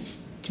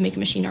intelligence to make a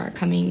machine, are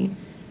coming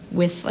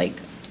with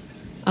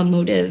a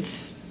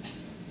motive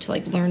to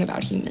learn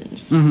about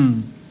humans.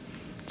 Mm-hmm.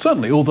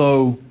 Certainly,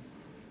 although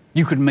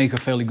you could make a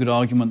fairly good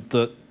argument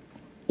that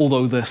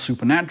although they're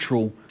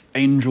supernatural,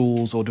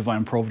 angels or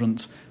divine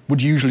providence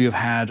would usually have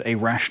had a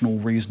rational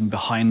reason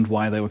behind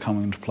why they were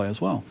coming into play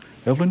as well.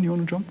 Evelyn, you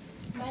want to jump?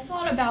 My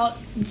thought about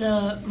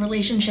the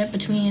relationship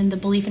between the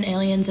belief in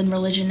aliens and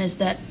religion is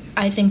that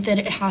I think that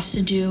it has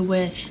to do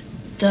with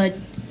the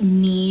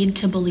need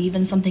to believe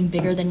in something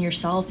bigger than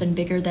yourself and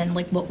bigger than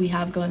what we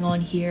have going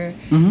on here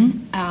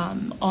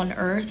mm-hmm. On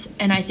Earth.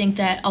 And I think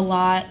that a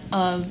lot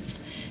of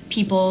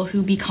people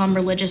who become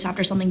religious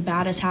after something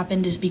bad has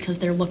happened is because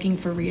they're looking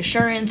for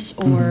reassurance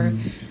or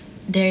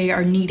they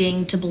are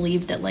needing to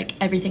believe that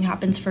everything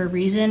happens for a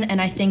reason.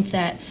 And I think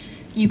that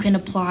you can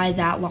apply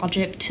that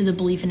logic to the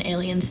belief in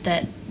aliens,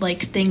 that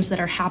things that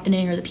are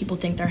happening or that people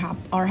think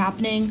are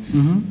happening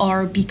mm-hmm.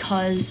 are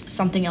because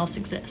something else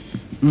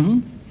exists.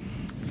 Mm-hmm.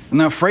 And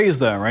that phrase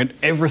there, right?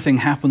 Everything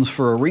happens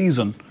for a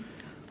reason.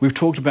 We've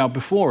talked about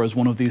before as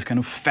one of these kind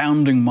of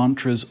founding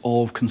mantras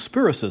of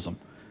conspiracism,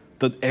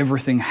 that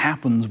everything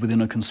happens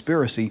within a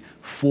conspiracy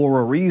for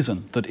a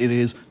reason, that it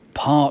is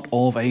part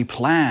of a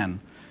plan.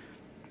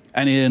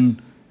 And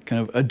in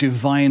kind of a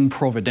divine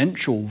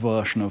providential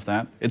version of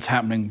that, it's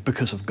happening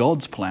because of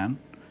God's plan.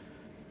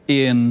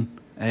 In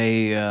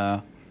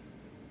a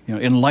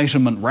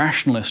Enlightenment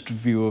rationalist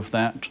view of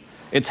that,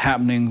 it's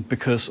happening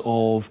because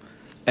of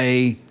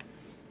a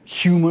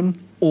human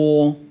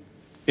or,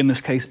 in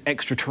this case,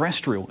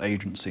 extraterrestrial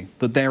agency,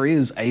 that there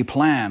is a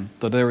plan,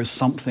 that there is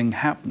something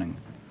happening.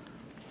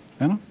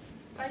 Anna?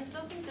 But I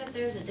still think that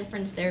there's a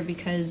difference there,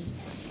 because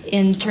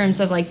in terms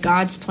of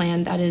God's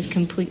plan, that is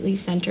completely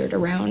centered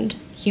around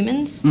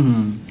humans,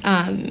 mm-hmm.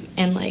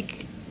 and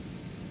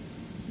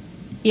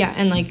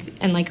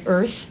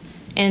Earth.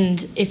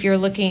 And if you're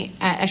looking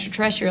at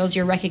extraterrestrials,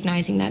 you're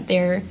recognizing that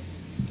there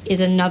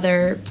is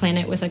another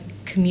planet with a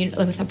community,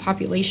 with a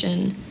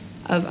population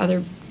of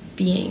other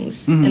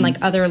beings mm-hmm. and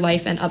other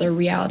life and other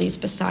realities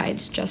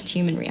besides just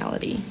human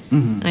reality.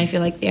 Mm-hmm. And I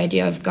feel the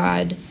idea of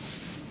God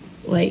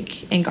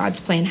like, and God's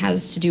plan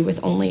has to do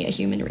with only a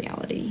human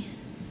reality.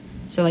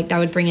 So, like, that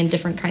would bring in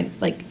different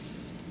like,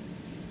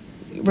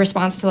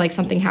 response to, like,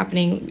 something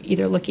happening,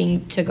 either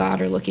looking to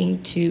God or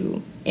looking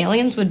to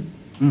aliens would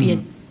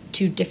be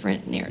two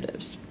different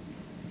narratives.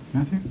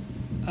 Matthew?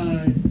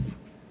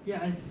 Yeah,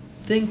 I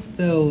think,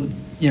 though,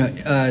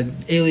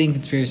 alien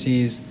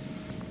conspiracies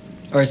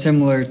are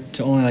similar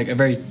to only, like, a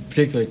very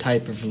particular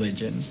type of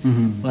religion.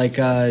 Like,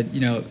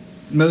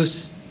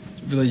 most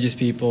religious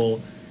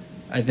people,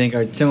 I think,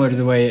 are similar to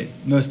the way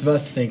most of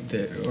us think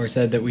that, or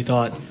said that we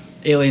thought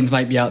aliens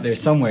might be out there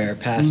somewhere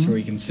past where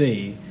we can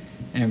see.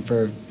 And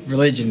for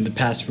religion, the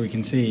past where we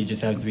can see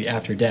just happens to be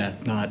after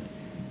death, not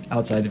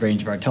outside the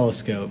range of our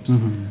telescopes.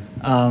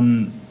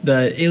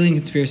 The alien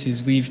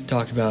conspiracies we've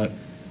talked about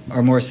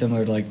are more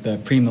similar to, like, the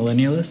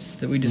premillennialists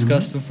that we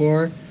discussed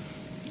before,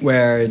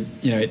 where,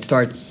 it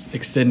starts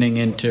extending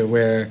into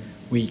where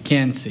we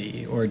can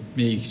see, or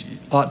we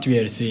ought to be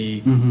able to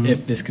see,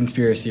 if this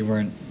conspiracy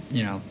weren't,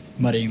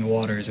 muddying the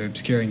waters or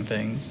obscuring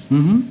things.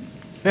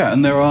 Yeah,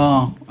 and there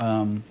are,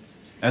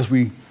 as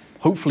we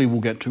hopefully will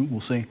get to, we'll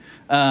see,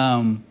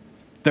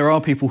 there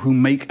are people who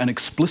make an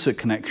explicit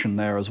connection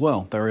there as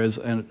well. There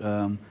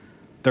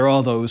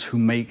are those who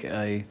make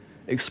a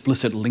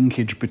explicit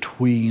linkage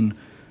between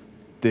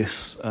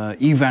this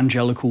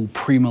evangelical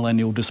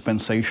premillennial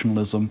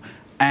dispensationalism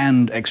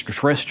and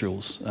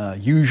extraterrestrials,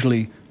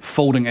 usually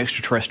folding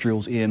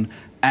extraterrestrials in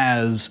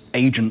as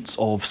agents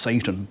of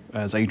Satan,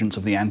 as agents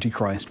of the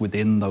Antichrist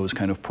within those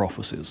kind of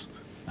prophecies.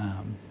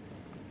 And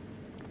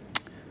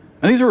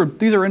these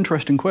are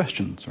interesting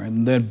questions, right?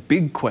 And they're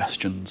big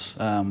questions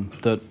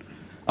that,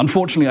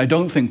 unfortunately, I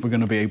don't think we're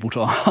going to be able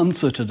to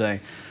answer today.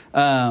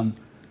 But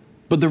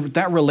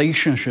that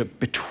relationship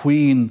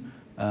between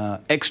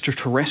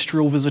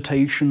extraterrestrial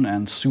visitation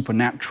and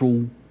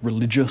supernatural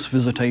religious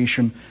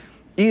visitation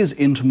is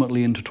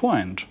intimately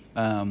intertwined.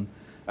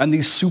 And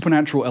these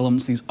supernatural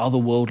elements, these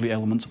otherworldly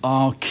elements,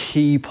 are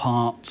key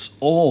parts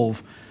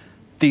of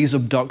these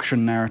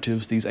abduction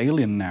narratives, these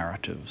alien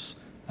narratives.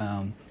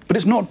 But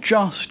it's not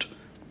just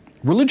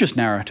religious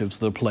narratives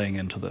that are playing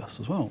into this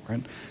as well,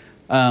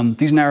 right?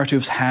 These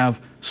narratives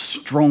have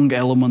strong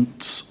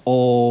elements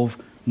of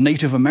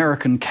Native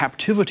American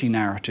captivity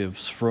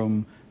narratives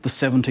from the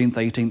 17th,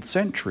 18th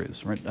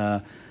centuries,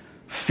 right?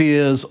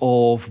 Fears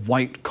of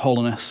white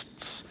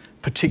colonists,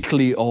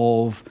 particularly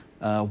of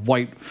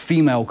white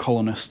female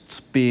colonists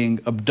being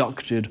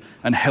abducted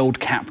and held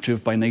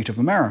captive by Native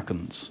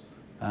Americans.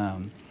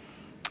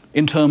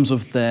 In terms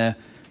of their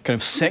kind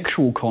of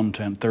sexual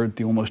content,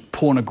 the almost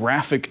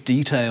pornographic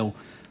detail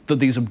that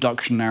these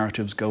abduction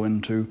narratives go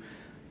into,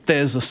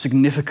 there's a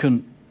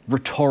significant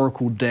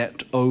rhetorical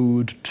debt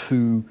owed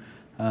to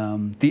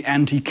the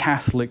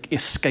anti-Catholic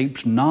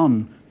escaped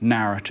nun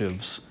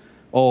narratives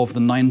of the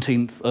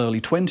 19th,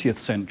 early 20th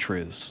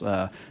centuries,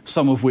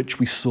 some of which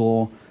we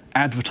saw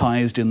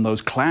advertised in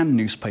those Klan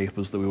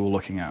newspapers that we were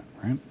looking at,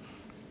 right?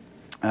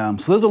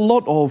 So there's a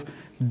lot of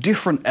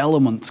different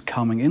elements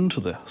coming into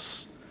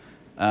this.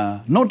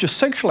 Not just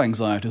sexual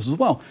anxieties as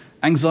well,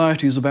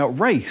 anxieties about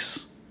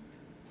race.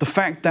 The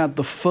fact that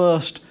the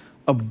first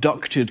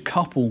abducted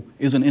couple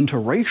is an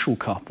interracial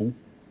couple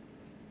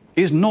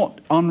is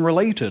not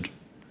unrelated.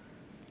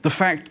 The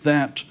fact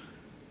that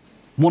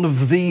one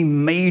of the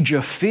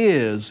major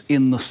fears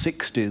in the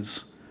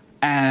 60s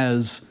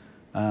as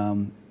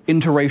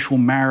interracial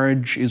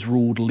marriage is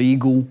ruled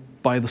legal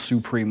by the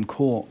Supreme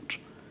Court,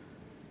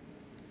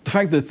 the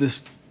fact that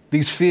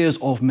these fears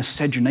of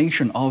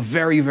miscegenation are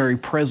very, very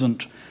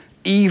present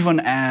even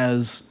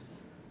as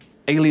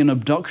alien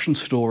abduction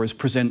stories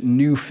present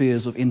new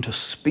fears of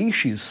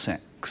interspecies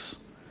sex.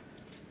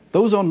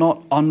 Those are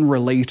not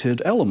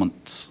unrelated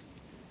elements.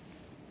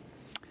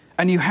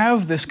 And you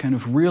have this kind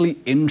of really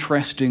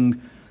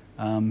interesting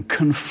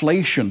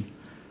conflation,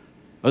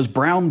 as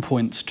Brown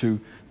points to,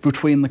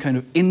 between the kind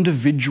of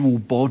individual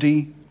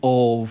body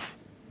of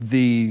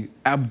the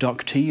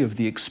abductee, of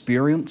the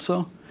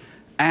experiencer,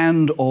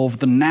 and of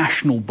the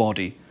national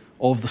body,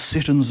 of the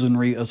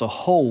citizenry as a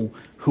whole,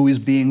 who is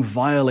being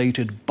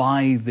violated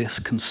by this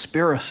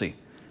conspiracy.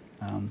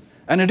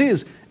 And it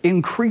is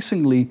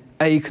increasingly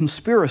a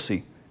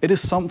conspiracy. It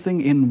is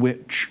something in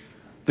which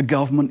the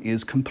government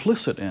is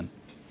complicit in.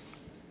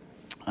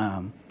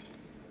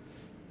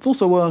 It's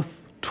also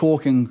worth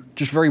talking,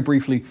 just very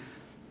briefly,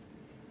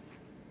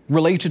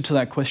 related to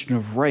that question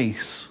of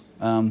race.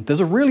 There's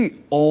a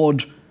really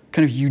odd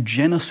kind of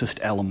eugenicist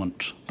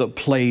element that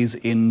plays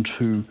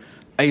into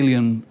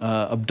alien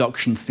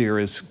abduction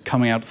theories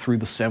coming out through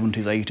the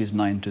 70s, 80s,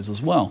 90s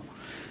as well.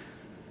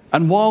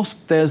 And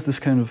whilst there's this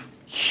kind of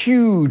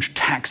huge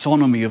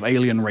taxonomy of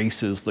alien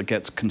races that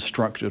gets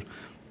constructed,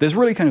 there's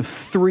really kind of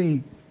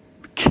three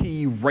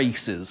key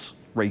races,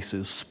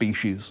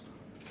 species,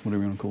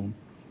 whatever you want to call them.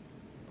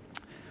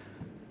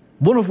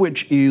 One of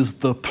which is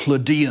the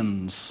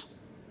Pleiadians,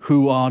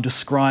 who are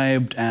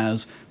described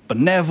as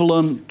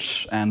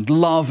benevolent and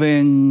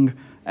loving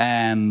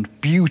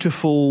and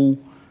beautiful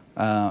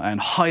and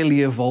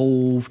highly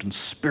evolved and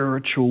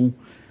spiritual.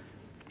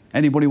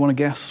 Anybody want to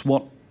guess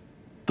what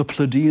the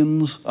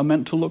Pleiadians are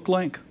meant to look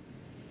like?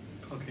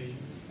 Caucasian.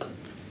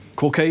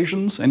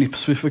 Caucasians? Any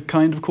specific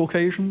kind of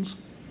Caucasians?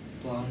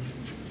 Blonde,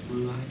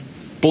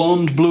 blue-eyed.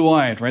 Blonde,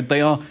 blue-eyed, right?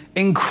 They are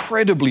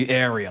incredibly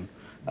Aryan.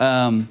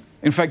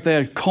 In fact,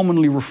 they're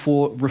commonly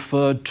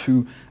referred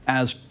to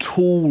as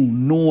tall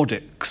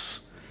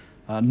Nordics.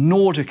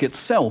 Nordic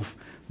itself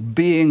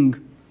being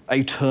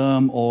a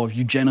term of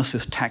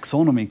eugenicist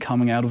taxonomy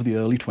coming out of the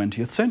early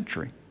 20th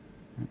century,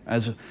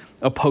 as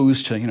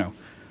opposed to,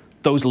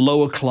 those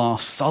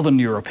lower-class Southern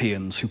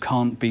Europeans who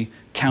can't be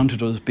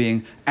counted as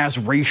being as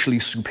racially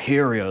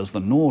superior as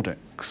the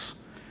Nordics.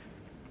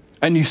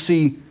 And you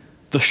see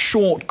the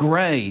short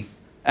grey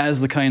as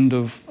the kind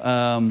of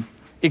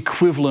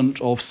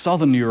equivalent of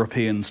Southern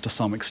Europeans to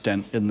some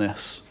extent in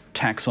this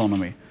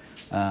taxonomy.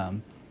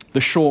 The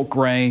short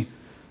grey,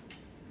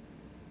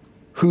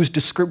 whose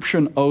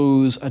description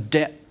owes a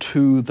debt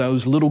to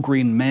those Little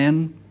Green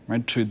Men,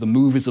 right, to the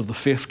movies of the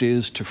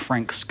 50s, to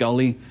Frank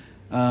Scully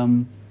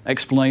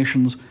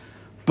explanations,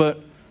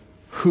 but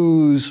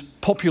whose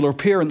popular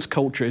appearance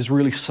culture is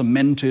really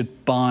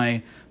cemented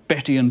by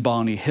Betty and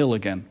Barney Hill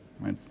again.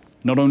 Right?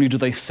 Not only do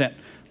they set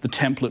the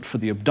template for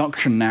the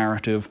abduction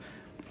narrative,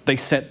 they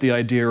set the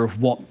idea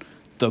of what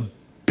the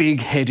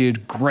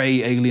big-headed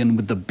grey alien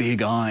with the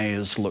big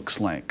eyes looks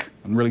like,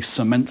 and really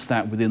cements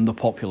that within the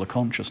popular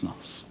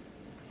consciousness.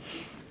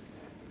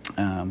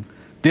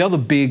 The other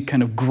big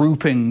kind of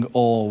grouping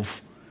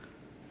of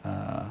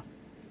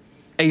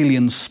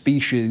alien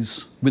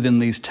species within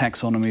these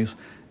taxonomies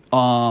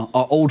are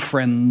our old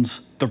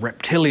friends, the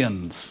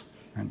reptilians,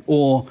 right?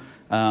 Or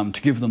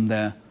to give them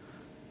their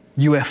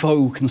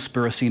UFO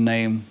conspiracy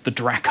name, the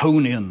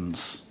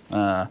draconians,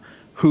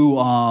 who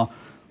are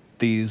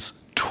these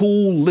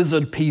tall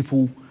lizard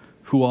people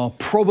who are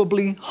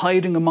probably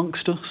hiding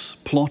amongst us,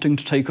 plotting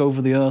to take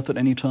over the Earth at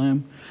any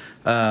time.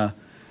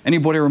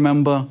 Anybody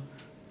remember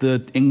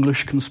the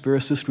English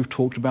conspiracist we've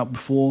talked about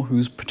before,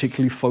 who's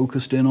particularly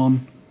focused in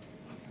on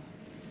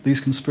these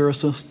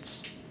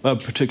conspiracists,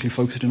 particularly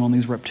focused in on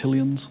these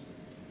reptilians?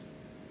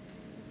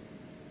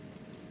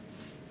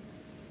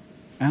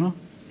 Anna?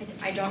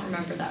 I don't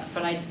remember that,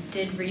 but I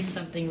did read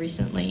something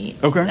recently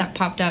Okay. that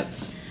popped up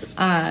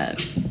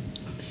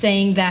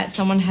saying that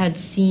someone had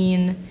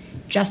seen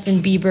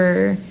Justin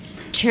Bieber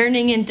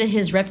turning into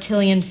his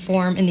reptilian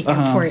form in the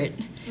airport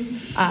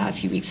a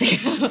few weeks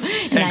ago.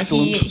 And that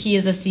he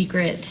is a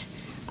secret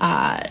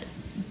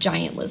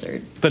giant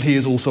lizard. That he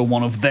is also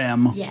one of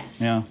them.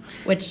 Yes. Yeah.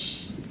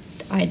 Which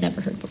I had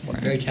never heard before.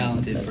 Very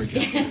talented for a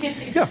giant.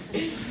 Yeah.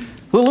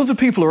 The lizard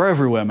people are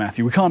everywhere,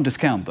 Matthew. We can't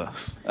discount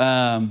this.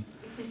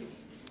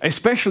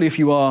 Especially if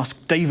you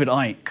ask David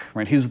Icke,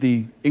 right? He's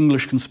the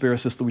English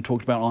conspiracist that we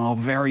talked about on our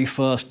very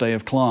first day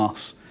of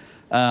class,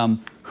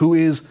 who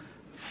is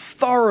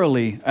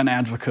thoroughly an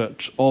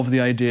advocate of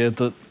the idea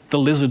that the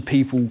lizard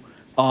people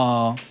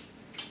are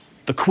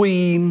the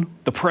Queen,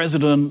 the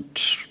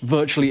President,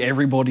 virtually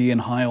everybody in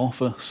high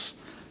office.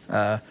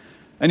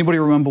 Anybody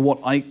remember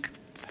what Icke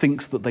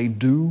thinks that they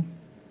do?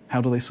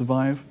 How do they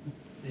survive?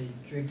 They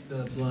drink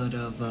the blood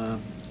of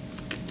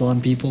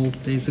blonde people,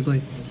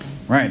 basically.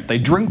 Right, they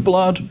drink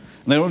blood, and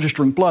they don't just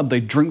drink blood, they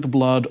drink the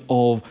blood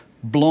of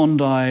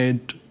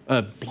blue-eyed,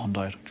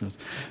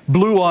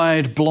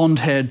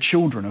 blonde-haired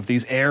children, of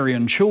these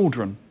Aryan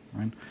children.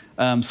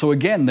 Right? So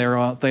again, they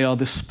are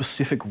this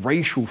specific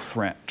racial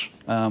threat,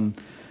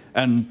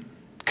 and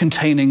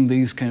containing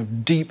these kind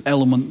of deep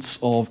elements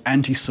of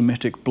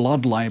anti-Semitic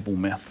blood libel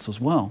myths as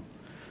well.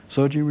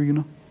 Sergio, were you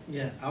gonna?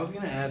 Yeah, I was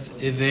gonna ask,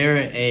 is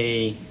there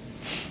I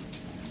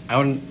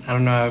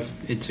don't know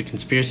if it's a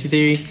conspiracy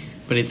theory,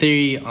 but a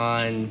theory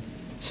on,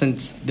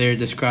 since they're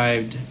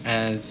described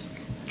as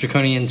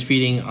draconians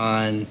feeding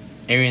on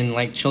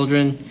Aryan-like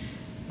children,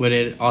 would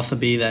it also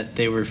be that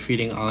they were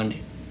feeding on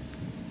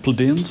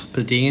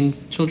Pleiadian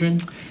children?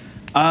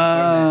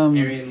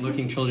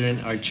 Aryan-looking children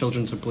are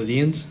children of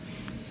Pleiadians?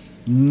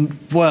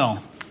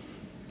 Well,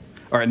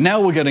 all right, now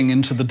we're getting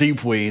into the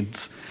deep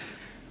weeds.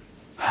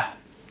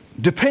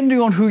 Depending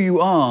on who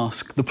you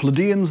ask, the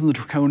Pleiadians and the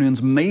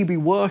Draconians may be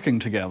working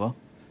together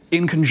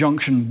in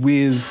conjunction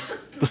with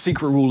the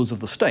secret rulers of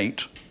the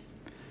state.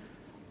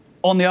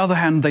 On the other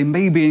hand, they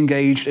may be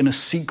engaged in a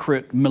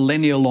secret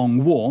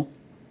millennia-long war.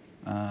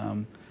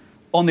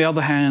 On the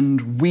other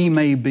hand, we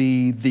may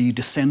be the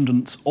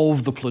descendants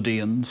of the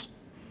Pleiadians.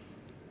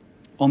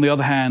 On the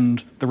other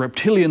hand, the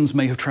reptilians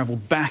may have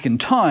traveled back in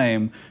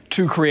time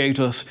to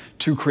create us,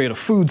 to create a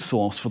food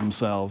source for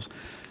themselves.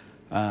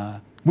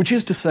 Which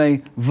is to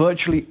say,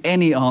 virtually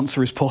any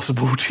answer is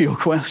possible to your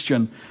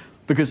question,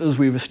 because as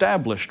we've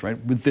established, right,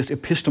 with this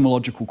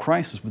epistemological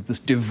crisis, with this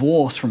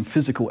divorce from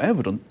physical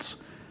evidence,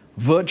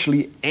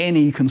 virtually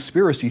any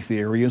conspiracy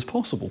theory is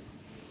possible.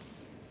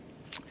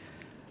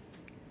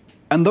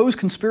 And those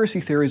conspiracy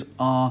theories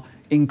are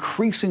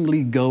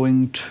increasingly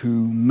going to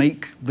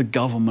make the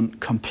government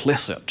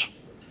complicit.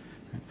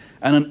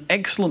 And an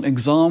excellent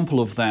example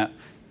of that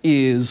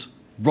is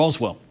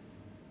Roswell.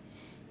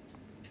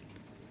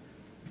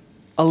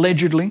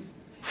 Allegedly,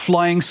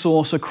 flying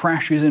saucer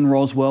crashes in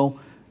Roswell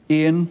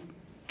in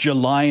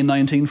July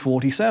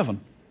 1947,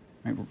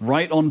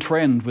 right on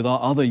trend with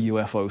our other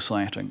UFO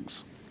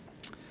sightings.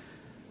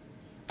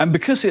 And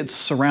because it's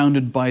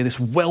surrounded by this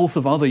wealth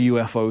of other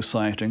UFO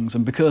sightings,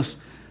 and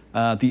because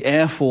the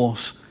Air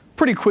Force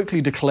pretty quickly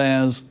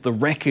declares the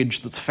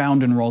wreckage that's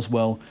found in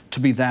Roswell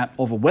to be that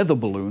of a weather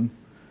balloon,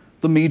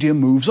 the media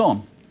moves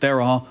on. There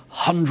are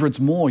hundreds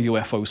more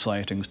UFO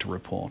sightings to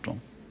report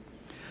on.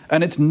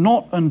 And it's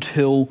not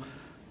until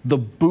the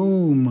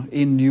boom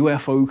in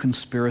UFO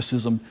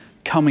conspiracism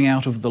coming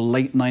out of the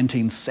late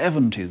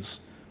 1970s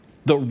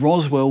that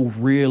Roswell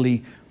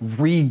really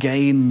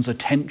regains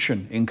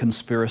attention in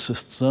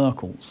conspiracist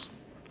circles.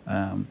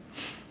 So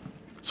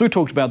we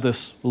talked about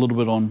this a little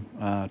bit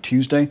on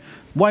Tuesday.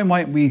 Why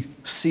might we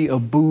see a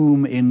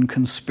boom in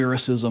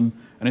conspiracism,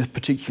 and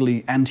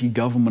particularly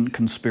anti-government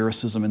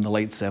conspiracism in the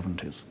late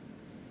 70s?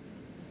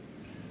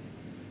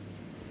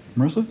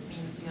 Marissa? I mean,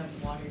 you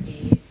have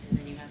Watergate, and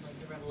then you have like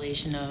the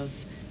revelation of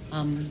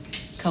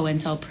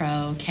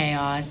COINTELPRO,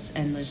 chaos,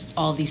 and just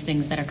all these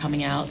things that are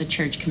coming out, the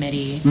church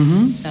committee.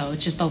 Mm-hmm. So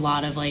it's just a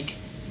lot of like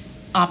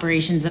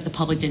operations that the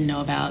public didn't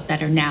know about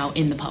that are now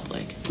in the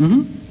public.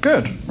 Mm-hmm.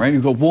 Good, right?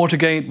 We've got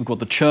Watergate, we've got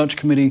the church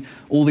committee,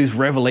 all these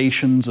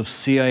revelations of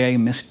CIA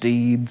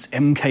misdeeds,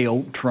 MK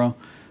Ultra,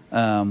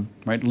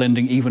 right,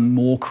 lending even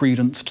more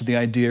credence to the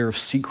idea of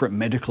secret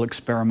medical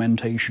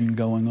experimentation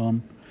going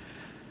on.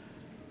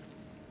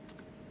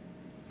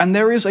 And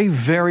there is a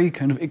very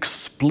kind of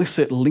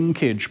explicit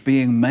linkage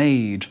being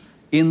made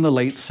in the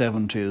late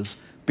 70s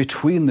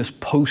between this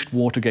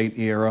post-Watergate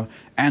era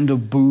and a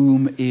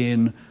boom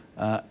in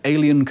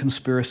alien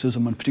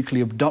conspiracism, and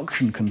particularly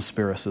abduction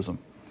conspiracism.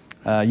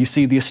 You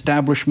see the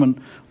establishment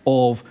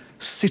of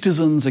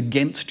Citizens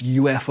Against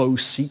UFO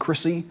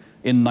Secrecy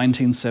in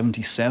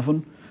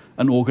 1977,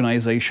 an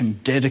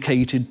organization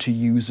dedicated to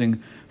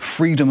using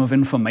Freedom of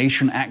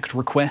Information Act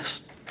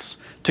requests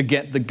to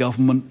get the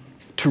government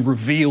to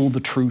reveal the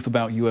truth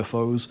about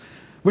UFOs,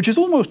 which is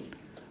almost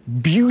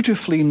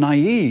beautifully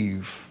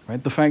naive,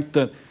 right? The fact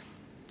that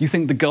you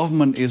think the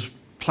government is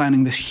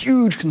planning this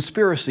huge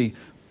conspiracy,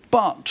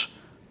 but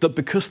that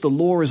because the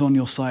law is on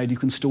your side, you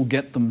can still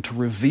get them to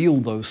reveal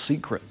those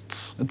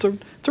secrets. It's a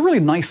really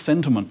nice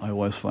sentiment, I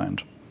always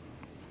find.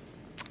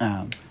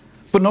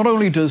 But not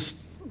only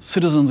does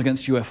Citizens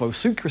Against UFO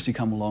Secrecy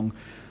come along,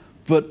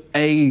 but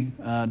a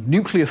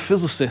nuclear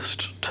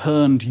physicist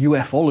turned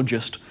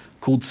ufologist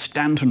called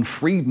Stanton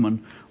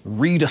Friedman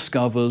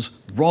rediscovers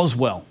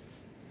Roswell.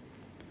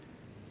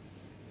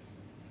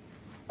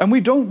 And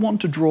we don't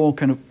want to draw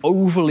kind of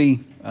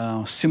overly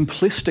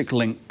simplistic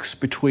links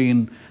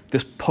between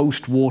this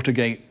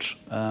post-Watergate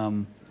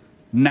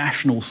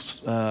national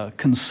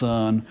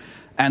concern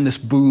and this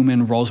boom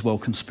in Roswell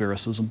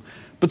conspiracism.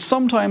 But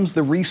sometimes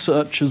the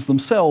researchers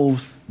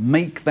themselves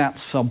make that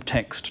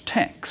subtext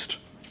text.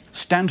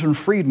 Stanton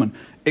Friedman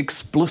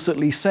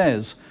explicitly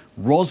says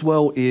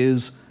Roswell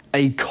is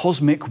a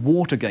cosmic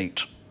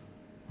Watergate.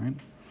 Right?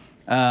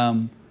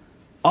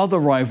 Other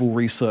rival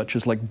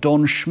researchers like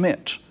Don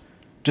Schmitt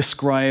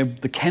describe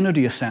the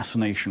Kennedy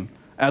assassination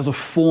as a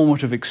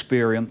formative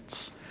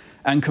experience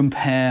and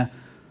compare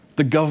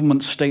the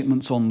government's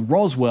statements on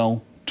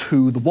Roswell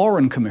to the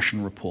Warren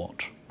Commission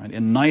report. Right?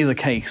 In neither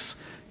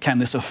case can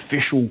this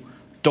official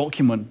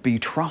document be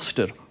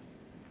trusted.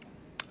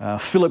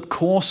 Philip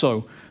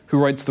Corso, who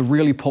writes the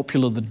really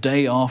popular The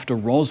Day After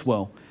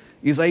Roswell,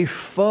 is a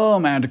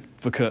firm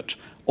advocate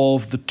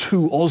of the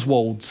two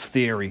Oswalds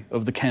theory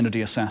of the Kennedy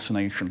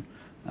assassination,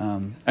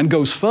 and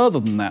goes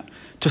further than that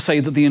to say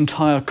that the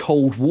entire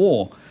Cold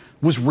War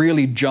was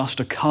really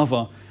just a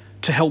cover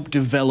to help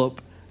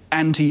develop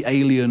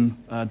anti-alien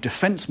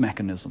defense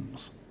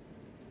mechanisms.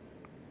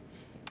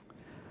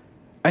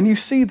 And you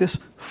see this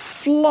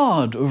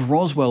flood of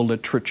Roswell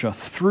literature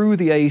through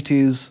the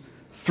 80s,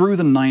 through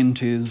the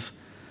 90s,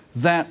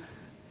 that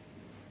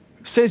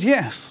says,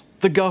 yes,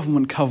 the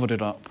government covered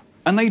it up,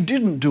 and they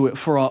didn't do it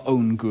for our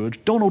own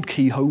good. Donald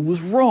Keyhoe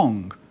was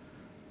wrong.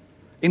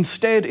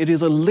 Instead, it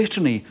is a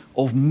litany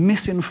of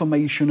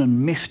misinformation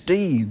and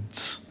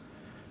misdeeds.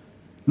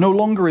 No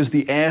longer is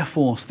the Air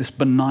Force this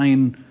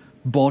benign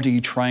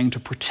body trying to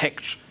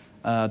protect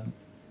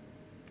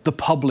the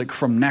public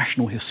from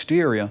national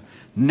hysteria.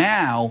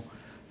 Now,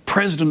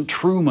 President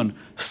Truman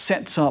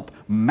sets up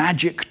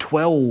Magic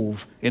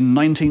 12 in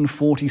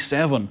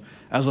 1947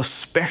 as a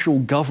special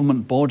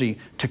government body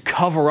to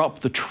cover up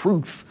the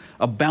truth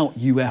about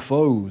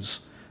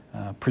UFOs,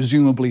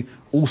 presumably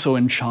also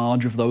in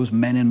charge of those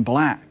men in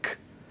black.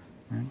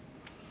 Right?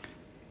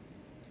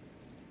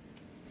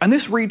 And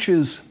this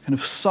reaches kind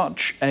of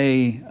such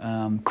a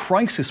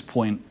crisis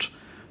point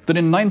that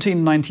in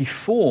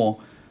 1994,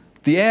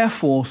 the Air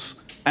Force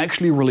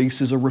actually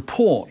releases a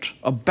report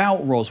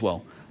about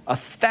Roswell,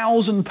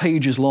 1,000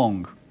 pages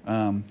long.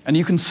 And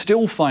you can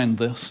still find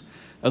this,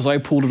 as I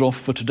pulled it off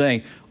for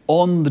today,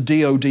 on the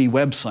DoD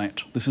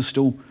website. This is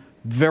still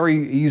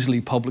very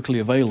easily publicly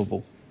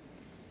available.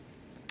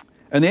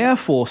 And the Air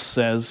Force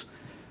says,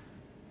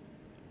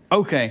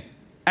 okay,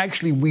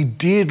 actually we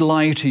did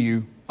lie to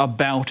you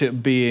about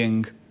it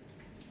being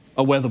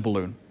a weather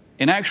balloon.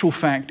 In actual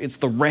fact, it's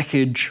the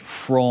wreckage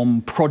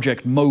from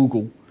Project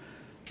Mogul,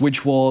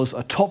 which was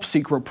a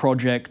top-secret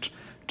project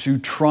to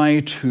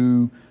try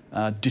to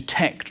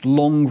detect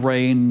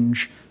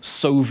long-range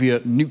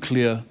Soviet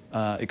nuclear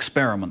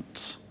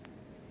experiments.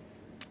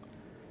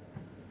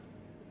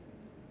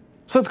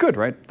 So that's good,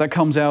 right? That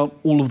comes out,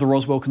 all of the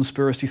Roswell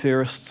conspiracy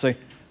theorists say,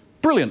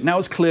 brilliant, now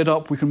it's cleared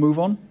up, we can move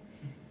on?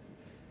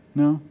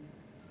 No?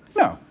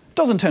 No, it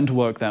doesn't tend to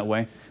work that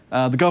way.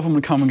 The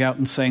government coming out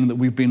and saying that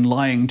we've been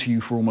lying to you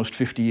for almost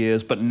 50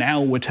 years, but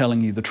now we're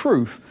telling you the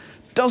truth,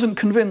 doesn't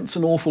convince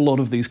an awful lot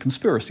of these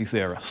conspiracy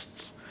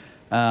theorists.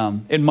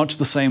 In much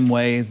the same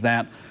way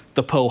that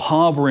the Pearl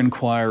Harbor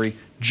inquiry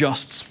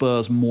just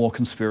spurs more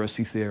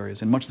conspiracy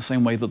theories, in much the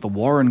same way that the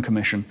Warren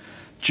Commission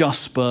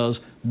just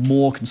spurs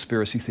more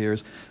conspiracy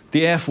theories.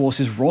 The Air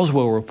Force's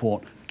Roswell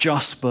report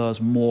just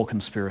spurs more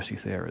conspiracy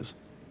theories.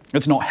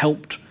 It's not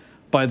helped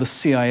by the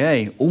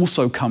CIA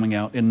also coming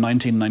out in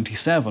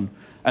 1997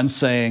 and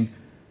saying,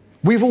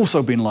 we've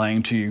also been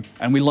lying to you,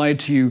 and we lied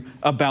to you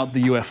about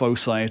the UFO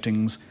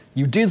sightings.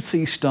 You did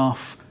see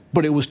stuff,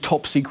 but it was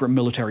top secret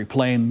military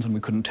planes and we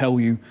couldn't tell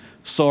you.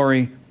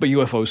 Sorry, but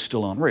UFOs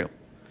still aren't real.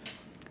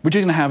 Which is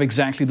going to have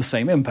exactly the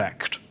same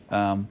impact.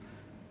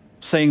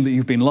 Saying that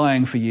you've been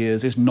lying for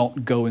years is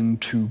not going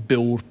to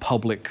build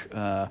public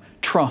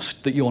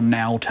trust that you're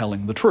now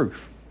telling the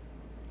truth.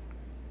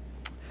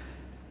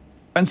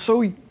 And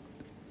so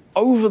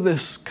over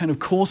this kind of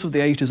course of the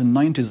 80s and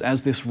 90s,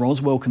 as this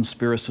Roswell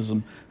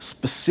conspiracism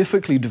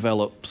specifically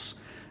develops,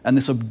 and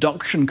this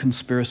abduction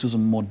conspiracism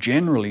more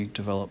generally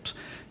develops,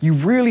 you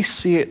really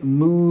see it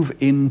move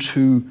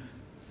into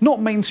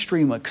not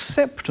mainstream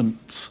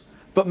acceptance,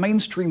 but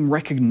mainstream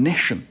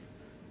recognition.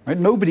 Right?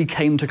 Nobody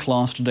came to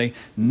class today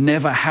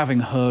never having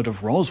heard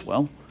of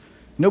Roswell.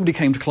 Nobody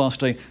came to class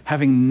today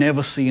having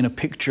never seen a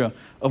picture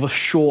of a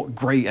short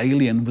grey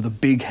alien with a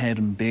big head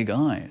and big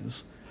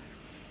eyes.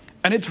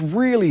 And it's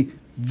really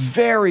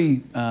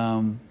very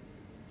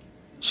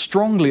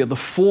strongly at the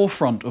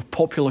forefront of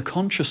popular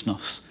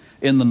consciousness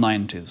in the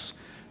 90s.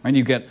 Right?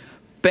 You get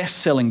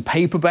best-selling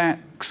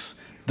paperbacks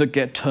that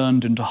get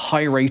turned into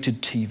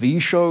high-rated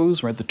TV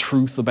shows. Right? The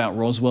Truth About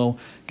Roswell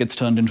gets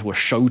turned into a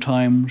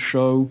Showtime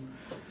show.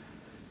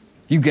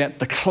 You get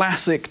the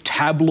classic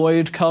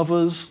tabloid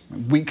covers.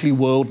 Weekly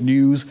World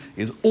News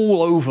is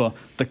all over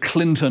the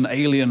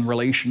Clinton-alien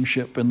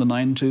relationship in the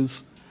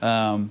 90s.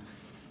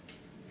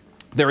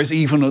 There is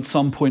even at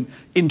some point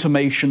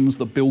intimations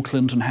that Bill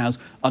Clinton has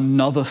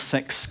another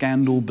sex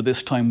scandal, but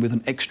this time with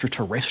an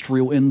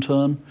extraterrestrial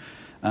intern.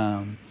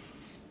 And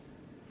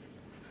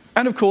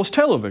of course,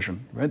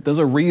 television. Right? There's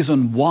a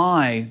reason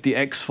why The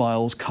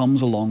X-Files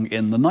comes along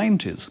in the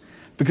 90s,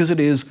 because it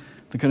is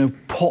the kind of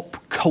pop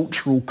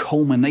cultural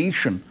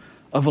culmination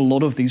of a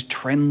lot of these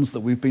trends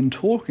that we've been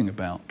talking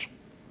about.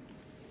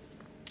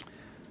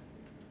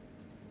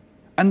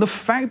 And the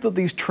fact that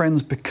these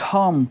trends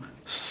become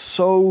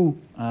so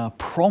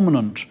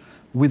prominent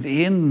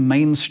within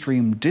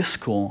mainstream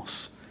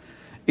discourse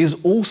is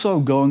also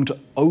going to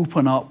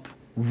open up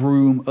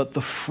room at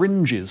the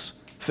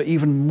fringes for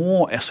even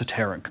more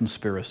esoteric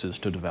conspiracies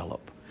to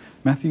develop.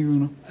 Matthew,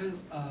 you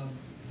wanna?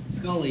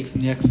 Scully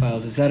from the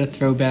X-Files, is that a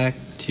throwback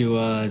to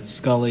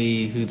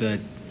Scully, who the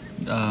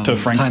to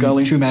Frank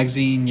Scully? True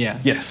Magazine, yeah.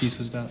 Yes, piece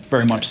was about?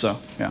 Very much so,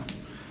 yeah.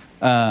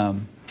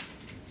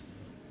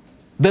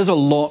 There's a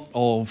lot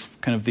of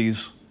kind of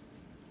these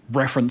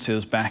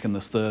references back in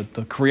this. The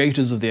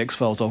creators of the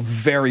X-Files are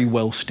very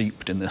well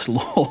steeped in this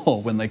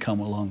lore when they come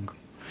along.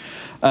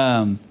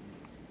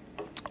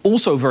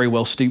 Also very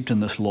well steeped in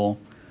this lore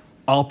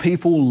are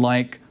people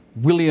like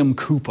William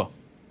Cooper,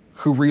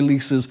 who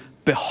releases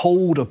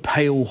Behold a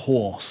Pale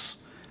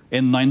Horse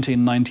in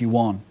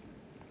 1991.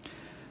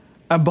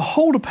 And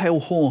Behold a Pale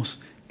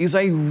Horse is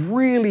a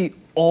really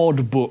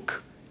odd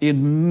book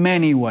in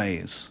many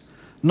ways,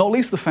 not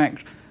least the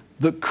fact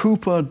that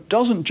Cooper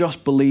doesn't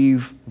just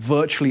believe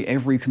virtually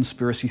every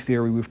conspiracy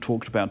theory we've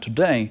talked about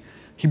today,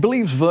 he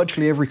believes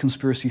virtually every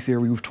conspiracy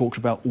theory we've talked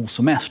about all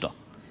semester.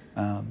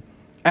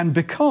 And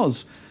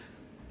because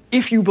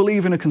if you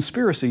believe in a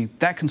conspiracy,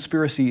 that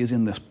conspiracy is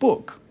in this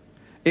book,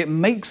 it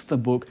makes the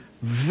book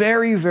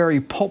very, very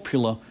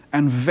popular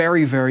and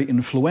very, very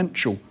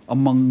influential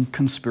among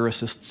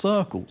conspiracist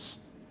circles,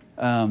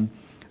 and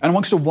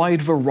amongst a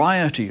wide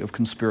variety of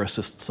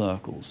conspiracist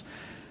circles.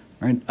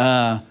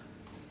 Right?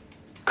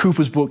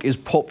 Cooper's book is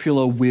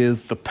popular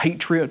with the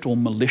Patriot or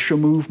militia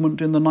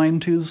movement in the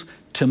 90s.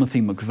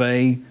 Timothy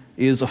McVeigh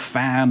is a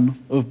fan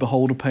of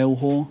Behold a Pale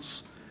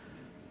Horse.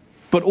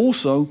 But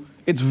also,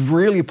 it's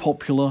really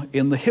popular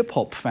in the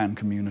hip-hop fan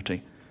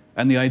community,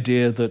 and the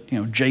idea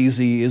that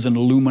Jay-Z is an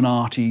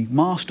Illuminati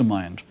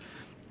mastermind.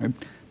 Right?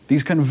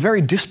 These kind of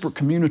very disparate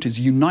communities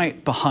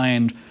unite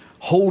behind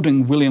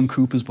holding William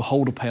Cooper's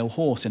Behold a Pale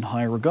Horse in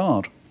high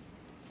regard.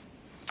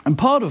 And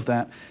part of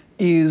that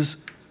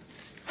is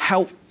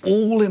how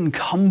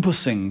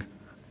all-encompassing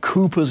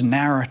Cooper's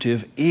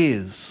narrative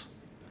is.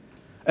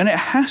 And it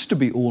has to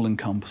be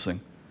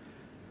all-encompassing,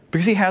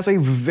 because he has a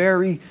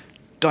very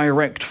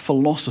direct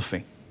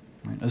philosophy.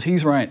 Right? As he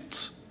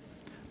writes,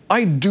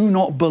 I do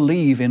not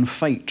believe in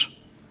fate.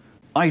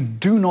 I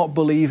do not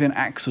believe in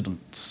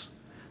accidents.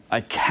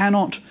 I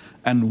cannot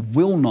and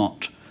will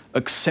not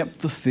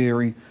accept the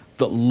theory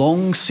that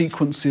long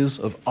sequences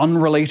of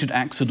unrelated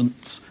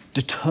accidents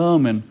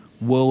determine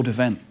world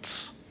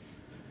events.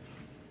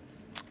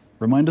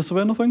 Remind us of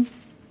anything?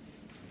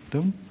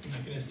 Devin?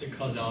 Mechanistic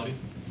causality.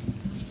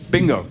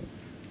 Bingo.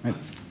 Right.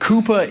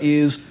 Cooper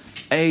is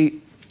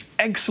an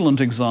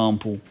excellent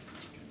example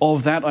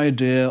of that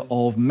idea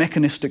of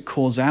mechanistic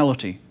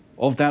causality,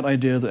 of that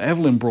idea that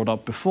Evelyn brought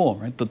up before,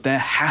 right? That there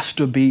has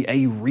to be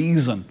a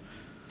reason.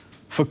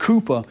 For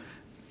Cooper,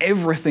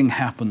 everything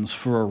happens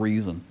for a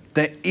reason.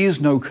 There is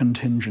no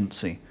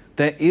contingency.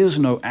 There is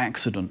no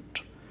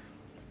accident.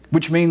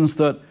 Which means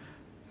that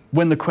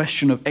when the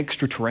question of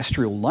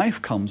extraterrestrial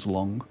life comes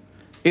along,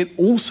 it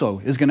also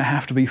is going to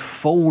have to be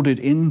folded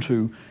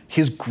into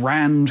his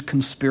grand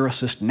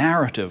conspiracist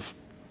narrative.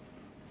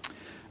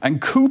 And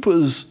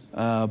Cooper's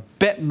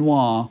bête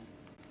noire,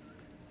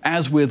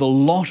 as with a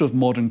lot of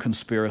modern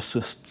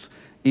conspiracists,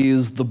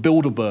 is the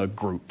Bilderberg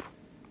Group,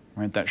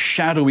 right? That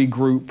shadowy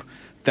group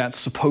that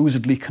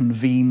supposedly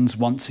convenes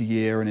once a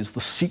year and is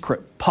the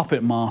secret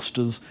puppet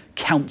master's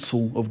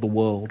council of the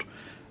world.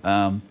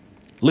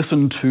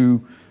 Listen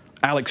to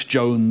Alex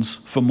Jones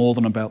for more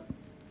than about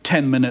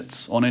 10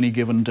 minutes on any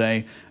given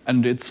day,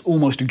 and it's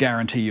almost a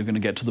guarantee you're going to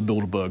get to the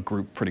Bilderberg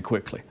Group pretty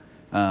quickly.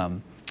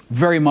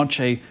 Very much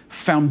a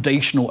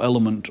foundational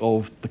element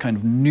of the kind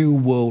of New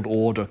World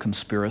Order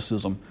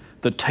conspiracism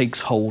that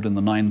takes hold in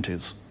the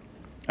 90s.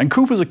 And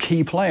Cooper's a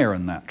key player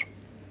in that.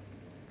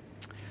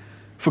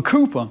 For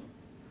Cooper,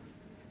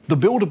 the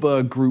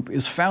Bilderberg Group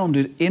is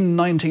founded in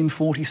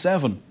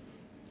 1947.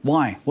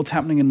 Why? What's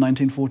happening in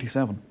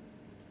 1947?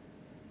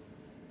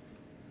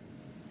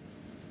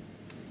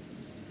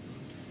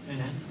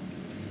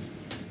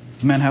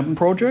 The Manhattan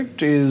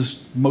Project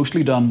is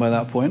mostly done by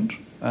that point.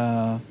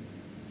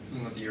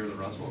 Isn't that the year of the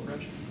Roswell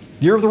crash?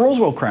 Year of the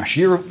Roswell crash,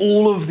 year of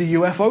all of the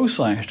UFO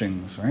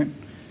sightings, right?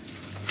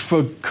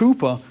 For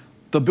Cooper,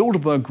 the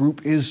Bilderberg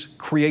Group is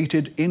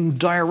created in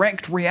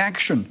direct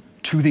reaction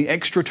to the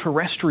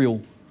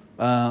extraterrestrial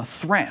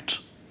threat.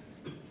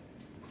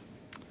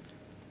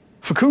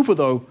 For Cooper,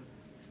 though,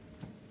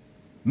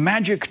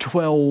 Magic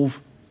 12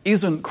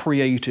 isn't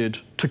created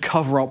to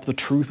cover up the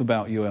truth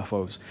about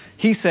UFOs.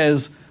 He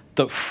says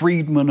that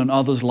Friedman and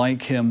others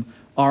like him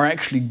are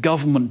actually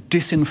government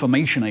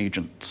disinformation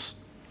agents.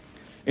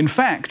 In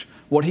fact,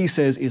 what he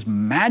says is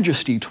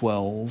Majesty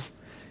 12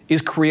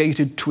 is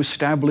created to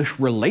establish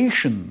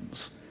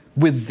relations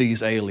with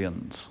these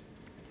aliens.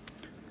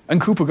 And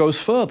Cooper goes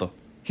further.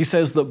 He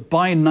says that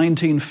by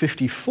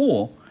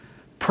 1954,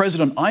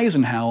 President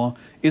Eisenhower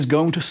is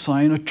going to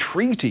sign a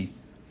treaty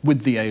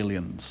with the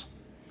aliens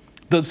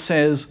that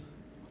says,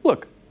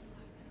 look,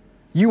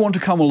 you want to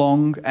come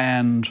along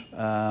and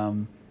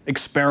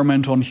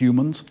experiment on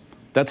humans,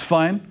 that's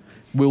fine.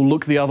 We'll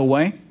look the other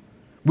way.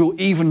 We'll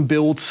even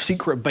build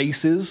secret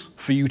bases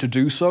for you to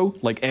do so,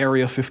 like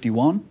Area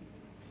 51.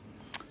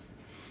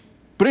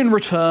 But in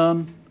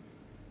return,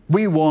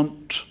 we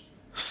want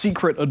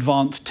secret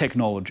advanced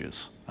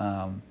technologies.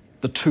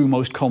 The two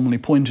most commonly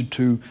pointed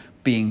to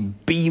being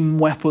beam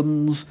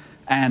weapons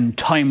and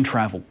time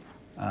travel,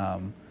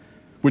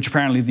 which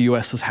apparently the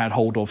US has had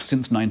hold of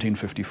since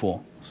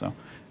 1954. So,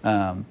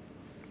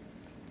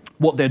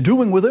 what they're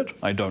doing with it,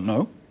 I don't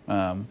know.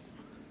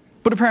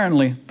 But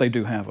apparently, they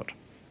do have it.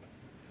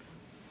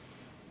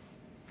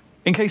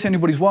 In case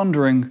anybody's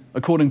wondering,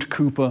 according to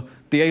Cooper,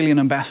 the alien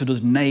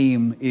ambassador's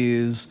name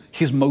is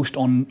His Most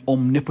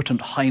Omnipotent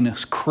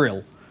Highness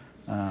Krill.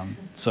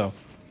 So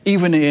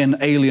even in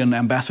alien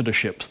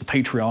ambassadorships, the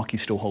patriarchy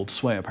still holds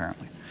sway,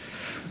 apparently.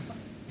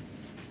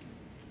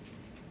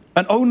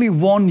 And only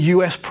one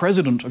US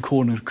president,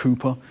 according to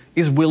Cooper,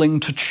 is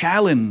willing to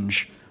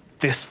challenge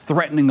this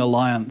threatening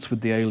alliance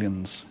with the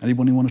aliens.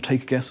 Anybody want to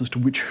take a guess as to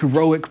which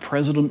heroic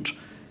president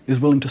is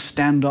willing to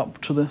stand up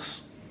to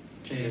this?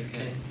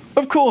 JFK.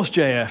 Of course,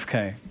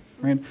 JFK.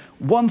 Right?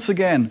 Once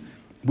again,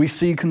 we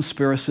see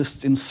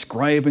conspiracists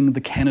inscribing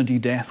the Kennedy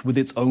death with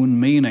its own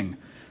meaning.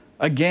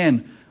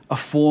 Again, a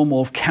form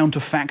of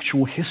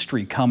counterfactual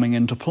history coming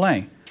into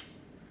play.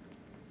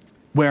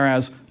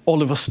 Whereas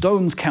Oliver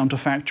Stone's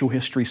counterfactual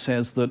history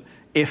says that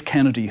if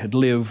Kennedy had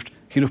lived,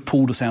 he'd have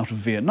pulled us out of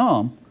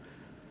Vietnam.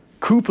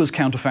 Cooper's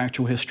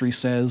counterfactual history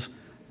says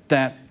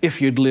that if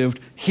he had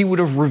lived, he would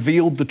have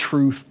revealed the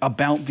truth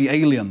about the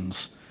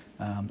aliens,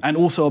 and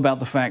also about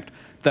the fact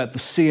that the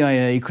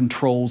CIA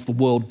controls the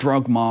world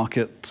drug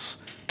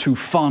markets to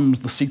fund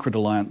the secret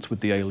alliance with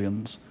the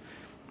aliens,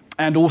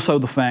 and also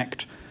the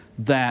fact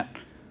that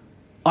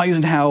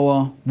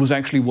Eisenhower was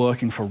actually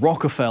working for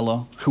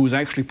Rockefeller, who was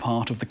actually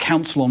part of the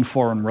Council on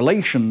Foreign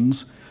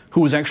Relations, who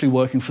was actually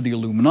working for the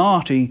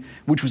Illuminati,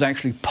 which was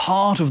actually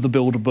part of the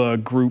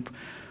Bilderberg Group,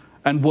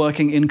 and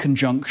working in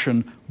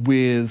conjunction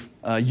with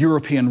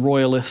European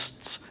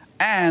royalists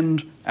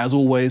and, as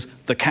always,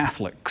 the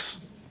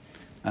Catholics.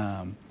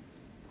 Anna?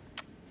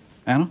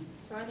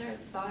 So are there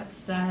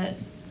thoughts that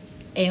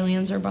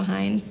aliens are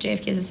behind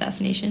JFK's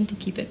assassination to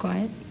keep it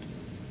quiet?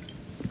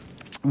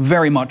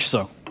 Very much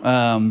so.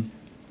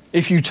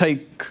 If you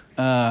take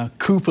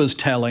Cooper's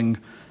telling,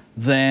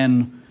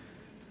 then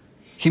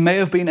he may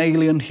have been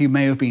alien, he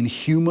may have been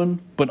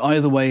human, but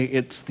either way,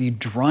 it's the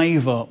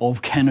driver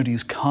of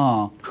Kennedy's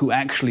car who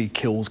actually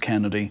kills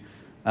Kennedy,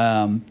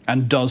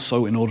 and does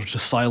so in order to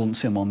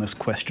silence him on this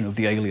question of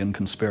the alien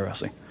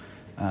conspiracy.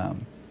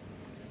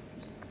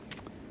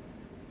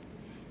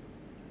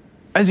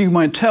 As you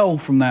might tell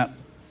from that,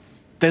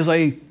 there's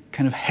a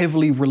kind of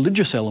heavily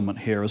religious element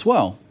here as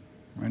well,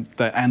 right?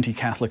 The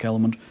anti-Catholic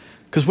element.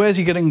 Because where's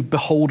he getting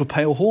 "behold a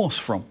pale horse"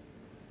 from?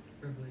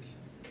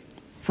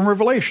 From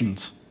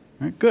Revelations.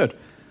 Right? Good.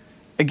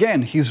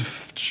 Again, he's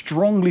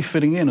strongly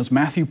fitting in, as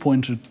Matthew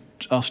pointed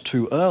us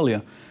to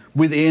earlier,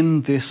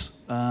 within this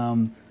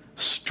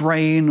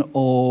strain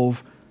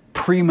of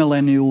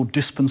premillennial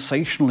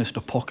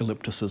dispensationalist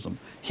apocalypticism.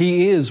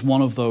 He is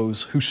one of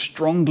those who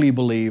strongly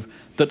believe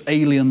that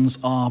aliens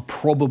are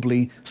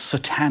probably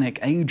satanic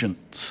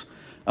agents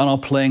and are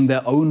playing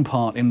their own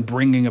part in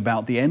bringing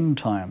about the end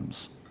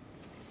times.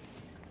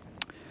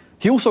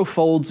 He also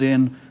folds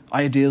in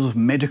ideas of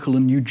medical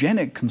and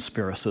eugenic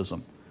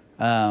conspiracism.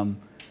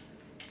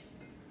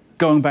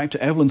 Going back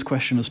to Evelyn's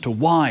question as to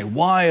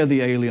why are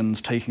the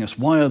aliens taking us?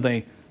 Why are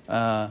they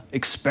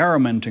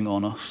experimenting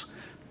on us?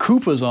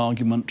 Cooper's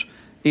argument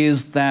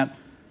is that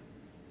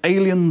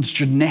aliens'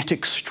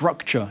 genetic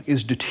structure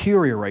is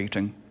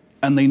deteriorating,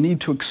 and they need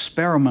to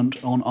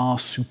experiment on our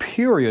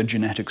superior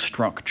genetic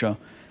structure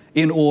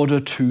in order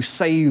to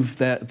save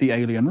the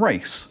alien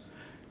race.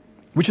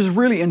 Which is a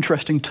really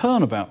interesting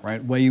turnabout,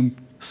 right? Where you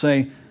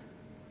say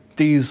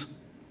these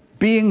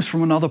beings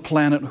from another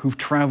planet who've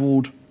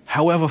traveled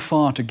however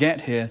far to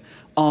get here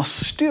are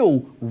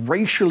still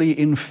racially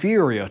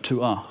inferior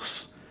to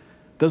us.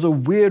 There's a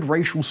weird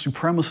racial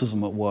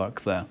supremacism at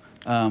work there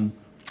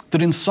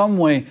that in some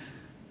way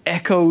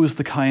echoes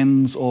the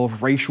kinds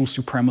of racial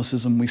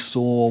supremacism we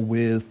saw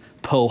with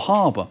Pearl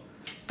Harbor,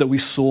 that we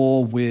saw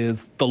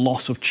with the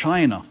loss of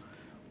China.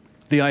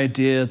 The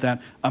idea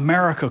that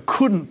America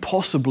couldn't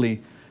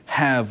possibly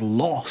have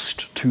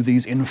lost to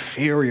these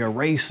inferior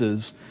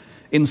races.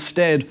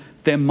 Instead,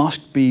 there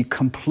must be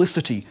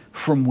complicity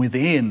from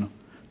within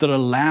that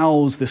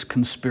allows this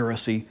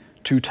conspiracy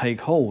to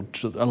take hold,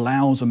 that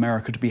allows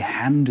America to be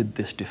handed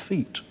this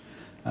defeat.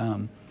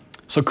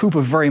 So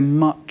Cooper very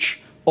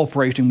much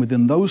operating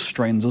within those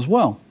strains as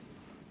well.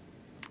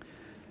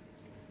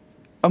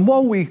 And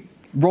while we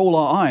roll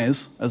our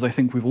eyes, as I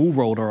think we've all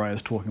rolled our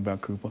eyes talking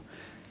about Cooper,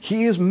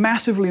 he is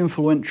massively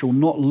influential,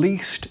 not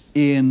least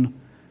in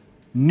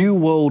New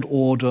World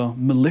Order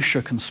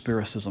militia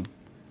conspiracism.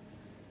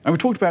 And we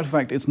talked about the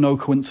fact it's no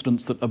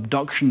coincidence that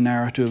abduction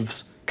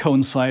narratives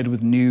coincide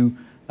with new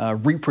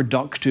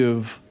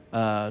reproductive,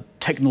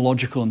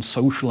 technological and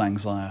social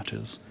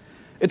anxieties.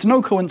 It's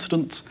no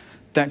coincidence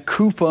that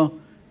Cooper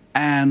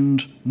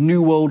and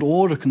New World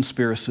Order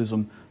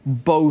conspiracism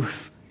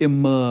both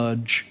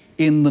emerge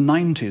in the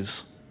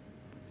 90s.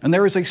 And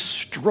there is a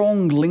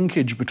strong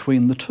linkage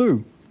between the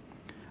two.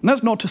 And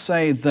that's not to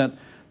say that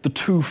the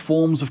two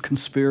forms of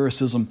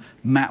conspiracism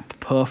map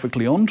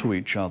perfectly onto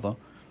each other,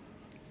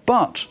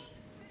 but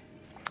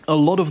a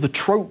lot of the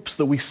tropes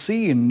that we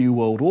see in New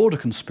World Order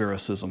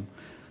conspiracism,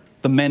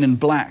 the men in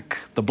black,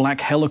 the black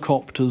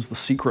helicopters, the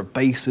secret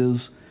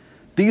bases,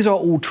 these are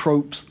all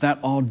tropes that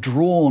are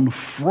drawn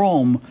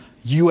from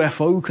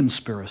UFO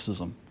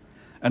conspiracism.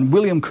 And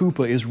William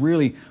Cooper is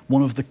really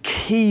one of the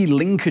key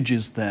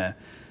linkages there,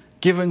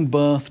 giving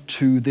birth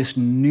to this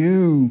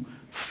new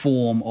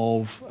form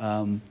of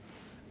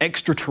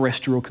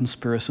extraterrestrial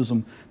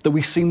conspiracism that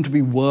we seem to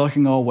be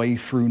working our way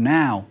through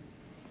now.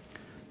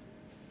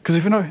 Because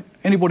if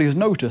anybody has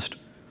noticed,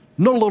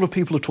 not a lot of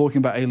people are talking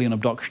about alien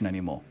abduction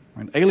anymore.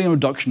 Right? Alien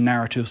abduction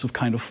narratives have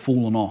kind of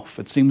fallen off.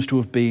 It seems to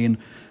have been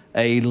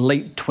a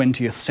late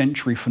 20th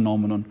century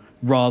phenomenon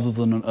rather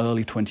than an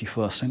early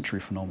 21st century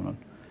phenomenon.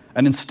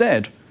 And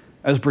instead,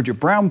 as Bridget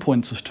Brown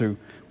points us to,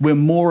 we're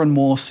more and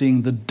more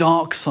seeing the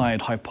dark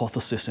side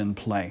hypothesis in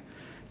play.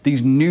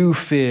 These new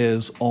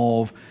fears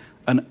of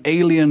an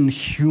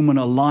alien-human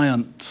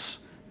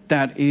alliance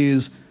that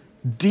is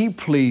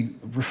deeply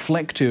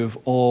reflective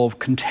of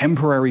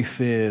contemporary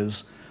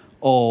fears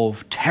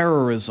of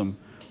terrorism,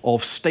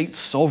 of state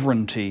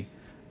sovereignty,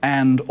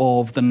 and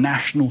of the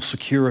national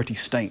security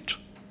state.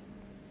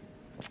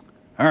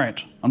 All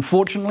right,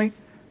 unfortunately,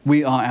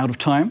 we are out of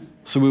time,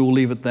 so we will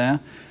leave it there.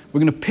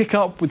 We're going to pick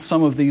up with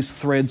some of these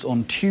threads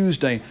on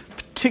Tuesday,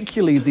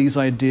 particularly these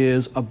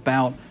ideas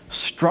about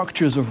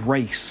structures of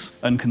race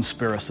and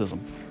conspiracism.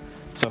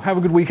 So have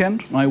a good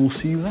weekend, and I will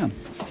see you then.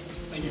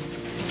 Thank you.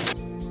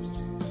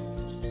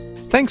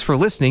 Thanks for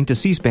listening to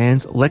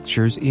C-SPAN's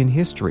Lectures in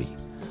History,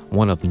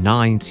 one of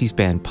 9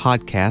 C-SPAN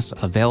podcasts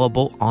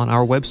available on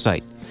our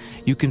website.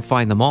 You can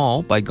find them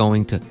all by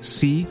going to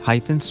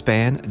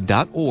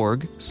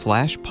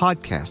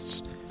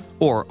c-span.org/podcasts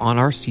or on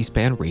our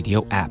C-SPAN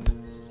radio app.